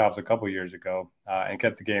in the playoffs a couple years ago and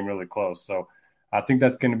kept the game really close. So I think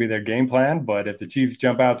that's going to be their game plan. But if the Chiefs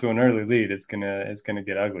jump out to an early lead, it's gonna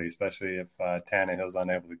get ugly, especially if Tannehill's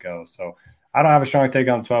unable to go. So I don't have a strong take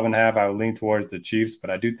on 12.5. I would lean towards the Chiefs, but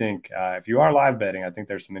I do think if you are live betting, I think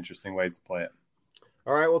there's some interesting ways to play it.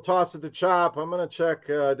 All right, we'll toss it to Chop. I'm going to check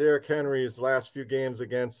Derrick Henry's last few games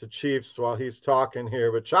against the Chiefs while he's talking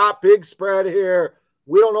here. But Chop, big spread here.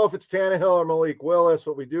 We don't know if it's Tannehill or Malik Willis.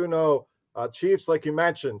 What we do know, Chiefs, like you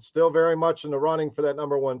mentioned, still very much in the running for that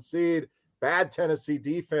number 1 seed. Bad Tennessee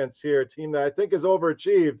defense here, a team that I think is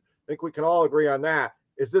overachieved. I think we can all agree on that.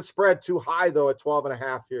 Is this spread too high, though, at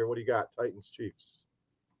 12.5 here? What do you got, Titans, Chiefs?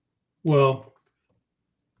 Well,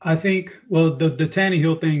 I think, the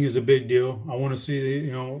Tannehill thing is a big deal. I want to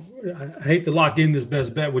see, I hate to lock in this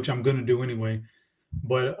best bet, which I'm going to do anyway,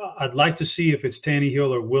 but I'd like to see if it's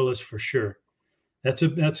Tannehill or Willis for sure.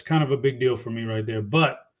 That's kind of a big deal for me right there.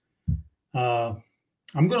 But I'm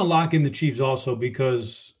going to lock in the Chiefs also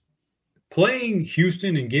because playing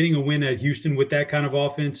Houston and getting a win at Houston with that kind of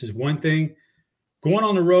offense is one thing. Going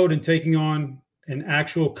on the road and taking on an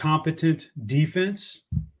actual competent defense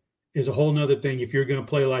is a whole nother thing if you're going to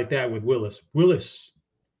play like that with Willis. Willis,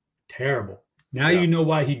 terrible. Now you know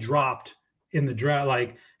why he dropped in the draft.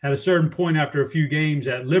 Like at a certain point after a few games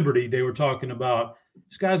at Liberty, they were talking about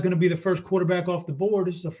this guy's going to be the first quarterback off the board.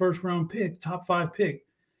 This is a first-round pick, top 5 pick.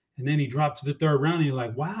 And then he dropped to the 3rd round, and you're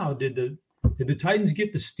like, wow, did the Titans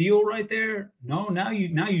get the steal right there? No, now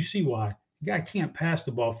you see why. The guy can't pass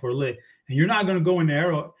the ball for a lick. And you're not going to go into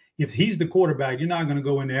Arrow. If he's the quarterback, you're not going to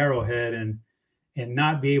go into Arrowhead and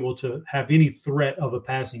not be able to have any threat of a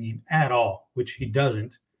passing game at all, which he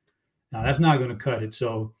doesn't. Now, that's not going to cut it.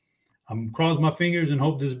 So I'm crossing my fingers and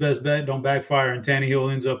hope this is best bet. Don't backfire and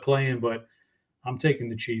Tannehill ends up playing, but I'm taking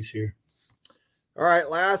the Chiefs here. All right,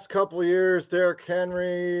 last couple of years, Derrick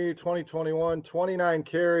Henry, 2021, 29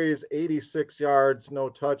 carries, 86 yards, no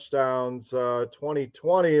touchdowns.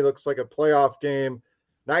 2020 looks like a playoff game,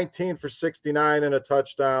 19 for 69 and a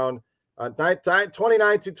touchdown.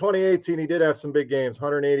 2019, 2018, he did have some big games,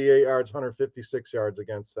 188 yards, 156 yards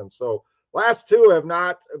against them. So last 2 have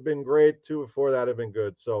not been great. 2 before that have been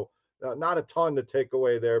good. So not a ton to take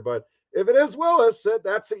away there. But if it is Willis,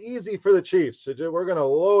 that's easy for the Chiefs. We're going to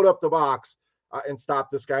load up the box and stop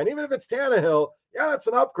this guy. And even if it's Tannehill, that's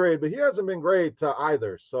an upgrade, but he hasn't been great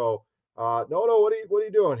either. So, Noto, what are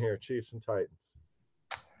you doing here, Chiefs and Titans?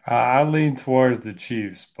 I lean towards the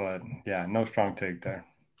Chiefs, but no strong take there.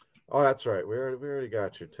 Oh, that's right. We already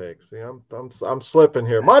got your take. See, I'm slipping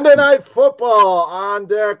here. Monday Night Football on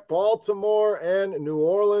deck. Baltimore and New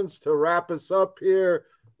Orleans to wrap us up here.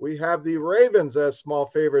 We have the Ravens as small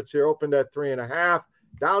favorites here, opened at 3.5,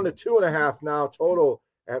 down to 2.5 now, total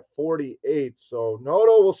at 48. So,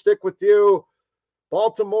 Noto, we'll stick with you.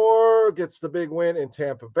 Baltimore gets the big win in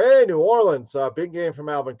Tampa Bay. New Orleans, big game from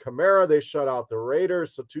Alvin Kamara. They shut out the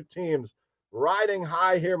Raiders. So 2 teams riding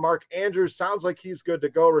high here. Mark Andrews sounds like he's good to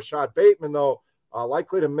go. Rashad Bateman, though,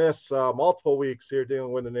 likely to miss multiple weeks here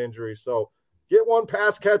dealing with an injury. So get one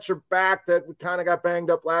pass catcher back that kind of got banged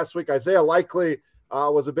up last week. Isaiah Likely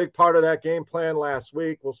was a big part of that game plan last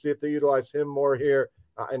week. We'll see if they utilize him more here.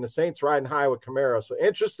 And the Saints riding high with Kamara. So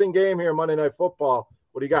interesting game here, Monday Night Football.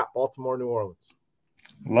 What do you got, Baltimore, New Orleans?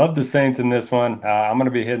 Love the Saints in this one. I'm going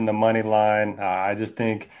to be hitting the money line. I just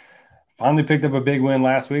think finally picked up a big win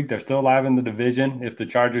last week. They're still alive in the division. If the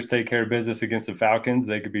Chargers take care of business against the Falcons,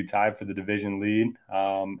 they could be tied for the division lead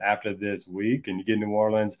after this week. And you get New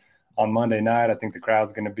Orleans on Monday night. I think the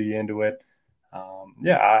crowd's going to be into it.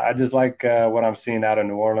 I just like what I'm seeing out of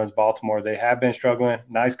New Orleans. Baltimore, they have been struggling.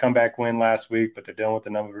 Nice comeback win last week, but they're dealing with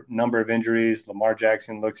a number of injuries. Lamar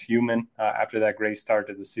Jackson looks human after that great start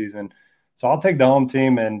to the season. So I'll take the home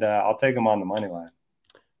team, and I'll take them on the money line.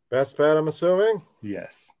 Best bet, I'm assuming?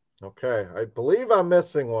 Yes. Okay. I believe I'm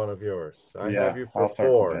missing one of yours. I have you for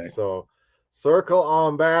 4. So circle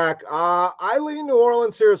on back. I lean New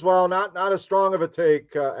Orleans here as well. Not as strong of a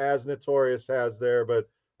take as Notorious has there, but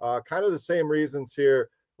kind of the same reasons here.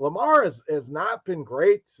 Lamar has not been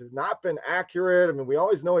great, not been accurate. I mean, we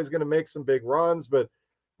always know he's going to make some big runs, but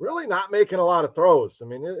really not making a lot of throws. I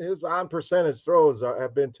mean, his on percentage throws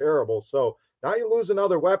have been terrible. So now you lose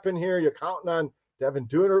another weapon here. You're counting on Devin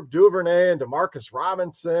Duvernay and Demarcus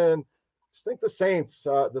Robinson. just think the Saints,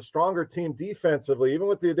 the stronger team defensively, even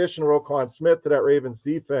with the addition of Roquan Smith to that Ravens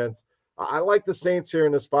defense. I like the Saints here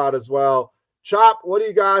in this spot as well. Chop, what do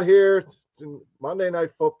you got here? Monday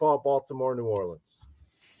Night Football, Baltimore, New Orleans.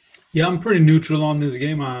 Yeah, I'm pretty neutral on this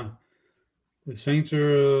game. The Saints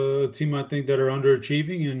are a team I think that are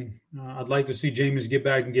underachieving, and I'd like to see Jameis get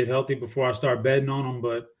back and get healthy before I start betting on them.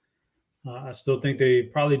 But I still think they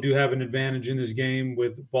probably do have an advantage in this game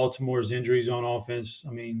with Baltimore's injuries on offense.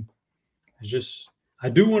 I mean, I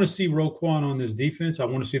do want to see Roquan on this defense. I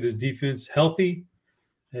want to see this defense healthy.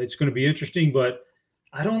 It's going to be interesting, but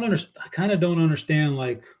I kind of don't understand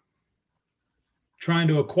like trying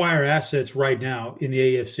to acquire assets right now in the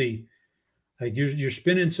AFC. Like you're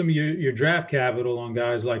spending some of your draft capital on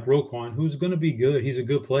guys like Roquan, who's going to be good. He's a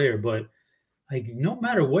good player, but like no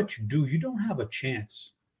matter what you do, you don't have a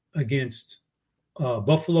chance against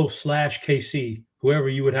Buffalo / KC, whoever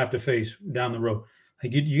you would have to face down the road.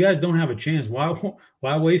 Like you guys don't have a chance.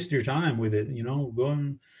 Why waste your time with it? Go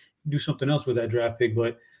and do something else with that draft pick.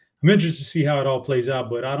 But I'm interested to see how it all plays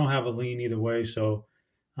out. But I don't have a lean either way, so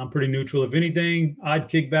I'm pretty neutral. If anything, I'd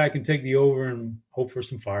kick back and take the over and hope for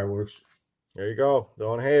some fireworks. There you go.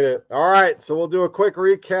 Don't hate it. All right, so we'll do a quick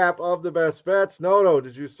recap of the best bets. Noto,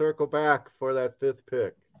 did you circle back for that fifth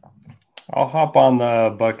pick? I'll hop on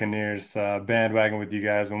the Buccaneers bandwagon with you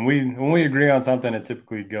guys. When we agree on something, it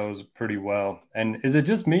typically goes pretty well. And is it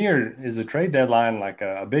just me, or is the trade deadline like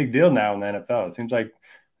a big deal now in the NFL? It seems like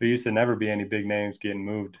there used to never be any big names getting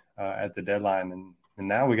moved at the deadline, and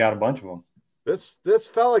now we got a bunch of them. This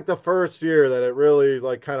felt like the first year that it really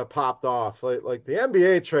like kind of popped off. Like the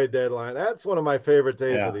NBA trade deadline, that's one of my favorite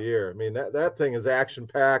days of the year. I mean, that thing is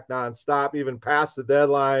action-packed, nonstop, even past the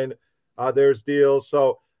deadline. There's deals.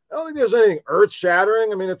 So I don't think there's anything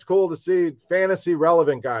earth-shattering. I mean, it's cool to see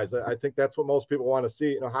fantasy-relevant guys. I think that's what most people want to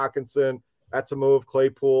see. Hawkinson, that's a move.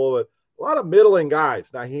 Claypool, but a lot of middling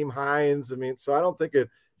guys. Nyheim Hines. I mean, so I don't think it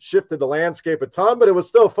shifted the landscape a ton, but it was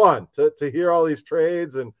still fun to hear all these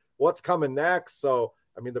trades and what's coming next. So,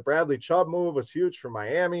 I mean, the Bradley Chubb move was huge for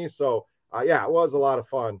Miami. So, yeah, it was a lot of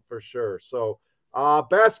fun for sure. So,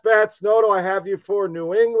 best bets, Noto, I have you for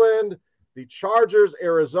New England, the Chargers,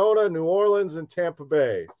 Arizona, New Orleans, and Tampa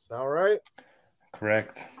Bay. Sound right?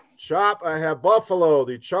 Correct. Chop, I have Buffalo,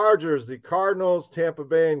 the Chargers, the Cardinals, Tampa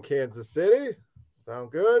Bay, and Kansas City.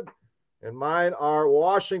 Sound good? And mine are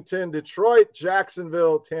Washington, Detroit,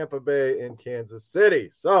 Jacksonville, Tampa Bay, and Kansas City.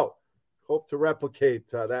 So, hope to replicate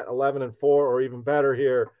that 11-4 or even better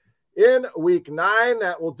here in week 9.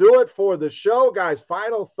 That will do it for the show, guys.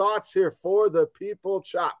 Final thoughts here for the people.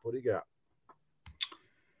 Chop, what do you got?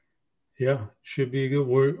 Yeah, should be good.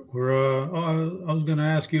 I was going to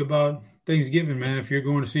ask you about Thanksgiving, man. If you're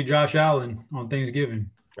going to see Josh Allen on Thanksgiving,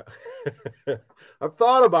 I've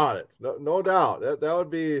thought about it. No doubt. That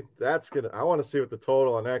would be. I want to see what the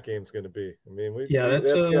total on that game is going to be. I mean,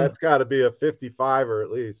 that's got to be a 55 or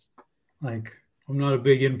at least. Like, I'm not a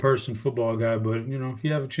big in-person football guy, but if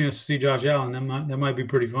you have a chance to see Josh Allen, that might be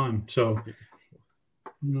pretty fun. So,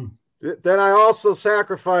 Then I also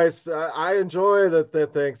sacrifice. I enjoy the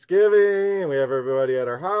Thanksgiving, and we have everybody at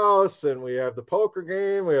our house, and we have the poker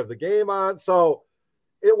game, we have the game on. So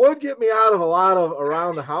it would get me out of a lot of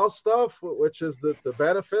around the house stuff, which is the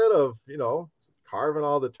benefit of carving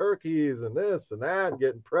all the turkeys and this and that and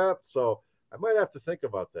getting prepped. So I might have to think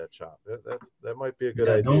about that, Chop. That might be a good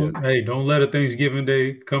idea. Don't let a Thanksgiving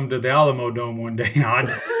Day come to the Alamo Dome one day. I'll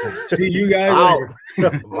see you guys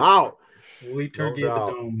later. I'm out. We'll eat turkey at the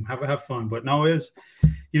Dome. Have fun. But no,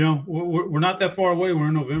 we're not that far away. We're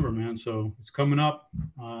in November, man. So it's coming up.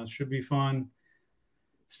 It should be fun.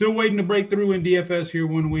 Still waiting to break through in DFS here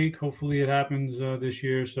 1 week. Hopefully it happens this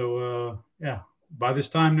year. So yeah, by this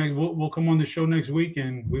time we'll come on the show next week,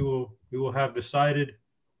 and we will have decided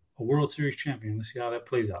a World Series champion. Let's see how that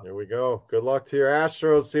plays out. There we go. Good luck to your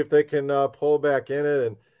Astros. See if they can pull back in it.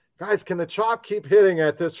 And guys, can the chalk keep hitting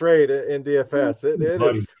at this rate in DFS?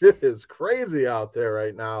 It is crazy out there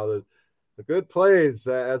right now. The good plays,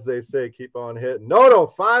 as they say, keep on hitting. Noto,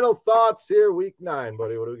 final thoughts here, week 9,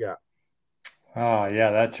 buddy. What do we got? Oh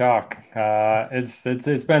yeah, that chalk.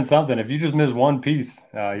 It's been something. If you just miss one piece,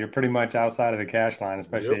 you're pretty much outside of the cash line,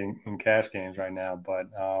 especially in cash games right now. But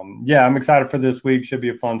yeah, I'm excited for this week. Should be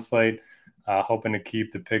a fun slate. Hoping to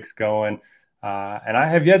keep the picks going. And I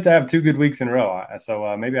have yet to have 2 good weeks in a row.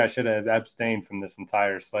 So maybe I should have abstained from this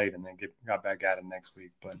entire slate and then got back at it next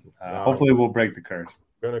week. But hopefully we'll break the curse.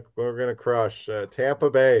 We're gonna crush Tampa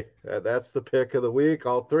Bay. That's the pick of the week.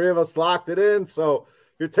 All 3 of us locked it in. So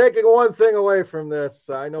you're taking one thing away from this.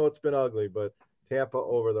 I know it's been ugly, but Tampa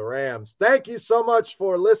over the Rams. Thank you so much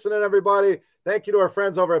for listening, everybody. Thank you to our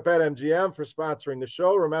friends over at BetMGM for sponsoring the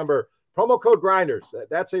show. Remember, Promo code Grinders.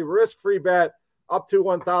 That's a risk-free bet up to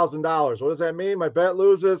 $1,000. What does that mean? My bet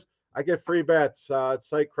loses, I get free bets. It's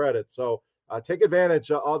site credit. So take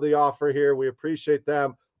advantage of the offer here. We appreciate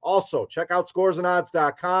them. Also, check out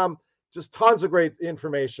scoresandodds.com. Just tons of great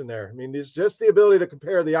information there. I mean, there's just the ability to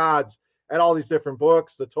compare the odds at all these different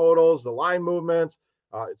books, the totals, the line movements,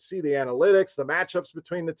 see the analytics, the matchups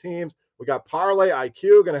between the teams. We got Parlay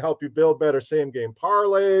IQ, going to help you build better same-game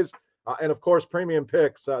parlays. And, of course, premium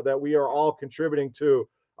picks that we are all contributing to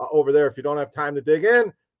over there. If you don't have time to dig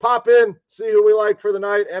in, pop in, see who we like for the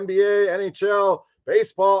night, NBA, NHL,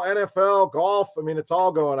 baseball, NFL, golf. I mean, it's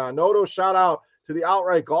all going on. Noto, shout out to the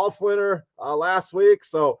outright golf winner last week.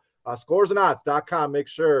 So scoresandodds.com. Make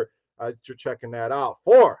sure that you're checking that out.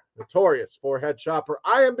 For Notorious, for Head Shopper,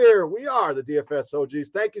 I am Beer. We are the DFS OGs.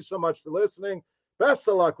 Thank you so much for listening. Best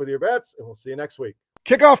of luck with your bets, and we'll see you next week.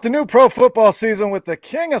 Kick off the new pro football season with the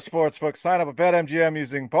king of sportsbooks. Sign up at BetMGM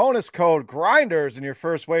using bonus code GRINDERS, and your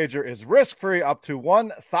first wager is risk-free up to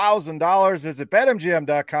 $1,000. Visit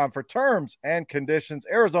BetMGM.com for terms and conditions.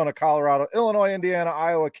 Arizona, Colorado, Illinois, Indiana,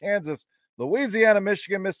 Iowa, Kansas, Louisiana,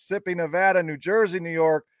 Michigan, Mississippi, Nevada, New Jersey, New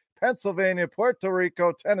York, Pennsylvania, Puerto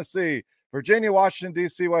Rico, Tennessee, Virginia, Washington,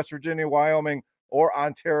 D.C., West Virginia, Wyoming, or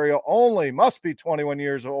Ontario only. Must be 21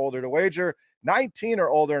 years or older to wager. 19 or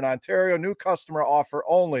older in Ontario. New customer offer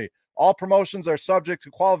only. All promotions are subject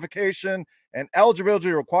to qualification and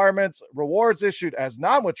eligibility requirements. Rewards issued as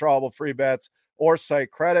non-withdrawable free bets or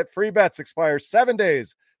site credit. Free bets expire 7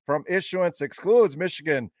 days from issuance. Excludes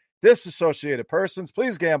Michigan disassociated persons.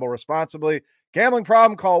 Please gamble responsibly. Gambling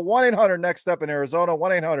problem? Call 1-800-NEXT-STEP in Arizona.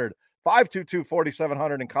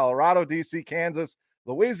 1-800-522-4700 in Colorado, D.C., Kansas,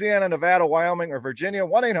 Louisiana, Nevada, Wyoming, or Virginia.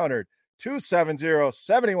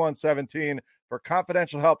 1-800-270-7117 for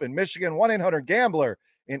confidential help in Michigan. 1-800-GAMBLER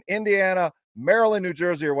in Indiana, Maryland, New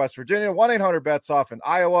Jersey, or West Virginia. 1-800-BETS-OFF in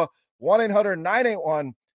Iowa.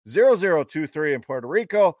 1-800-981-0023 in Puerto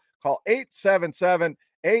Rico. Call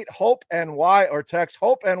 877-8-HOPE-NY or text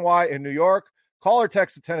HOPE-NY in New York. Call or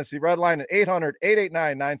text the Tennessee Red Line at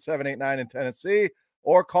 800-889-9789 in Tennessee,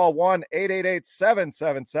 or call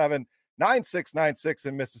 1-888-777-9696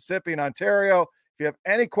 in Mississippi and Ontario. If you have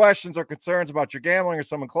any questions or concerns about your gambling or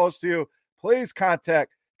someone close to you, please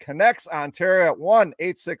contact Connects Ontario at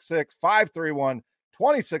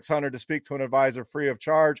 1-866-531-2600 to speak to an advisor free of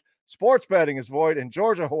charge. Sports betting is void in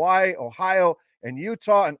Georgia, Hawaii, Ohio, and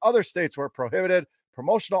Utah, and other states where prohibited.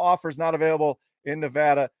 Promotional offers not available in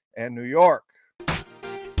Nevada and New York.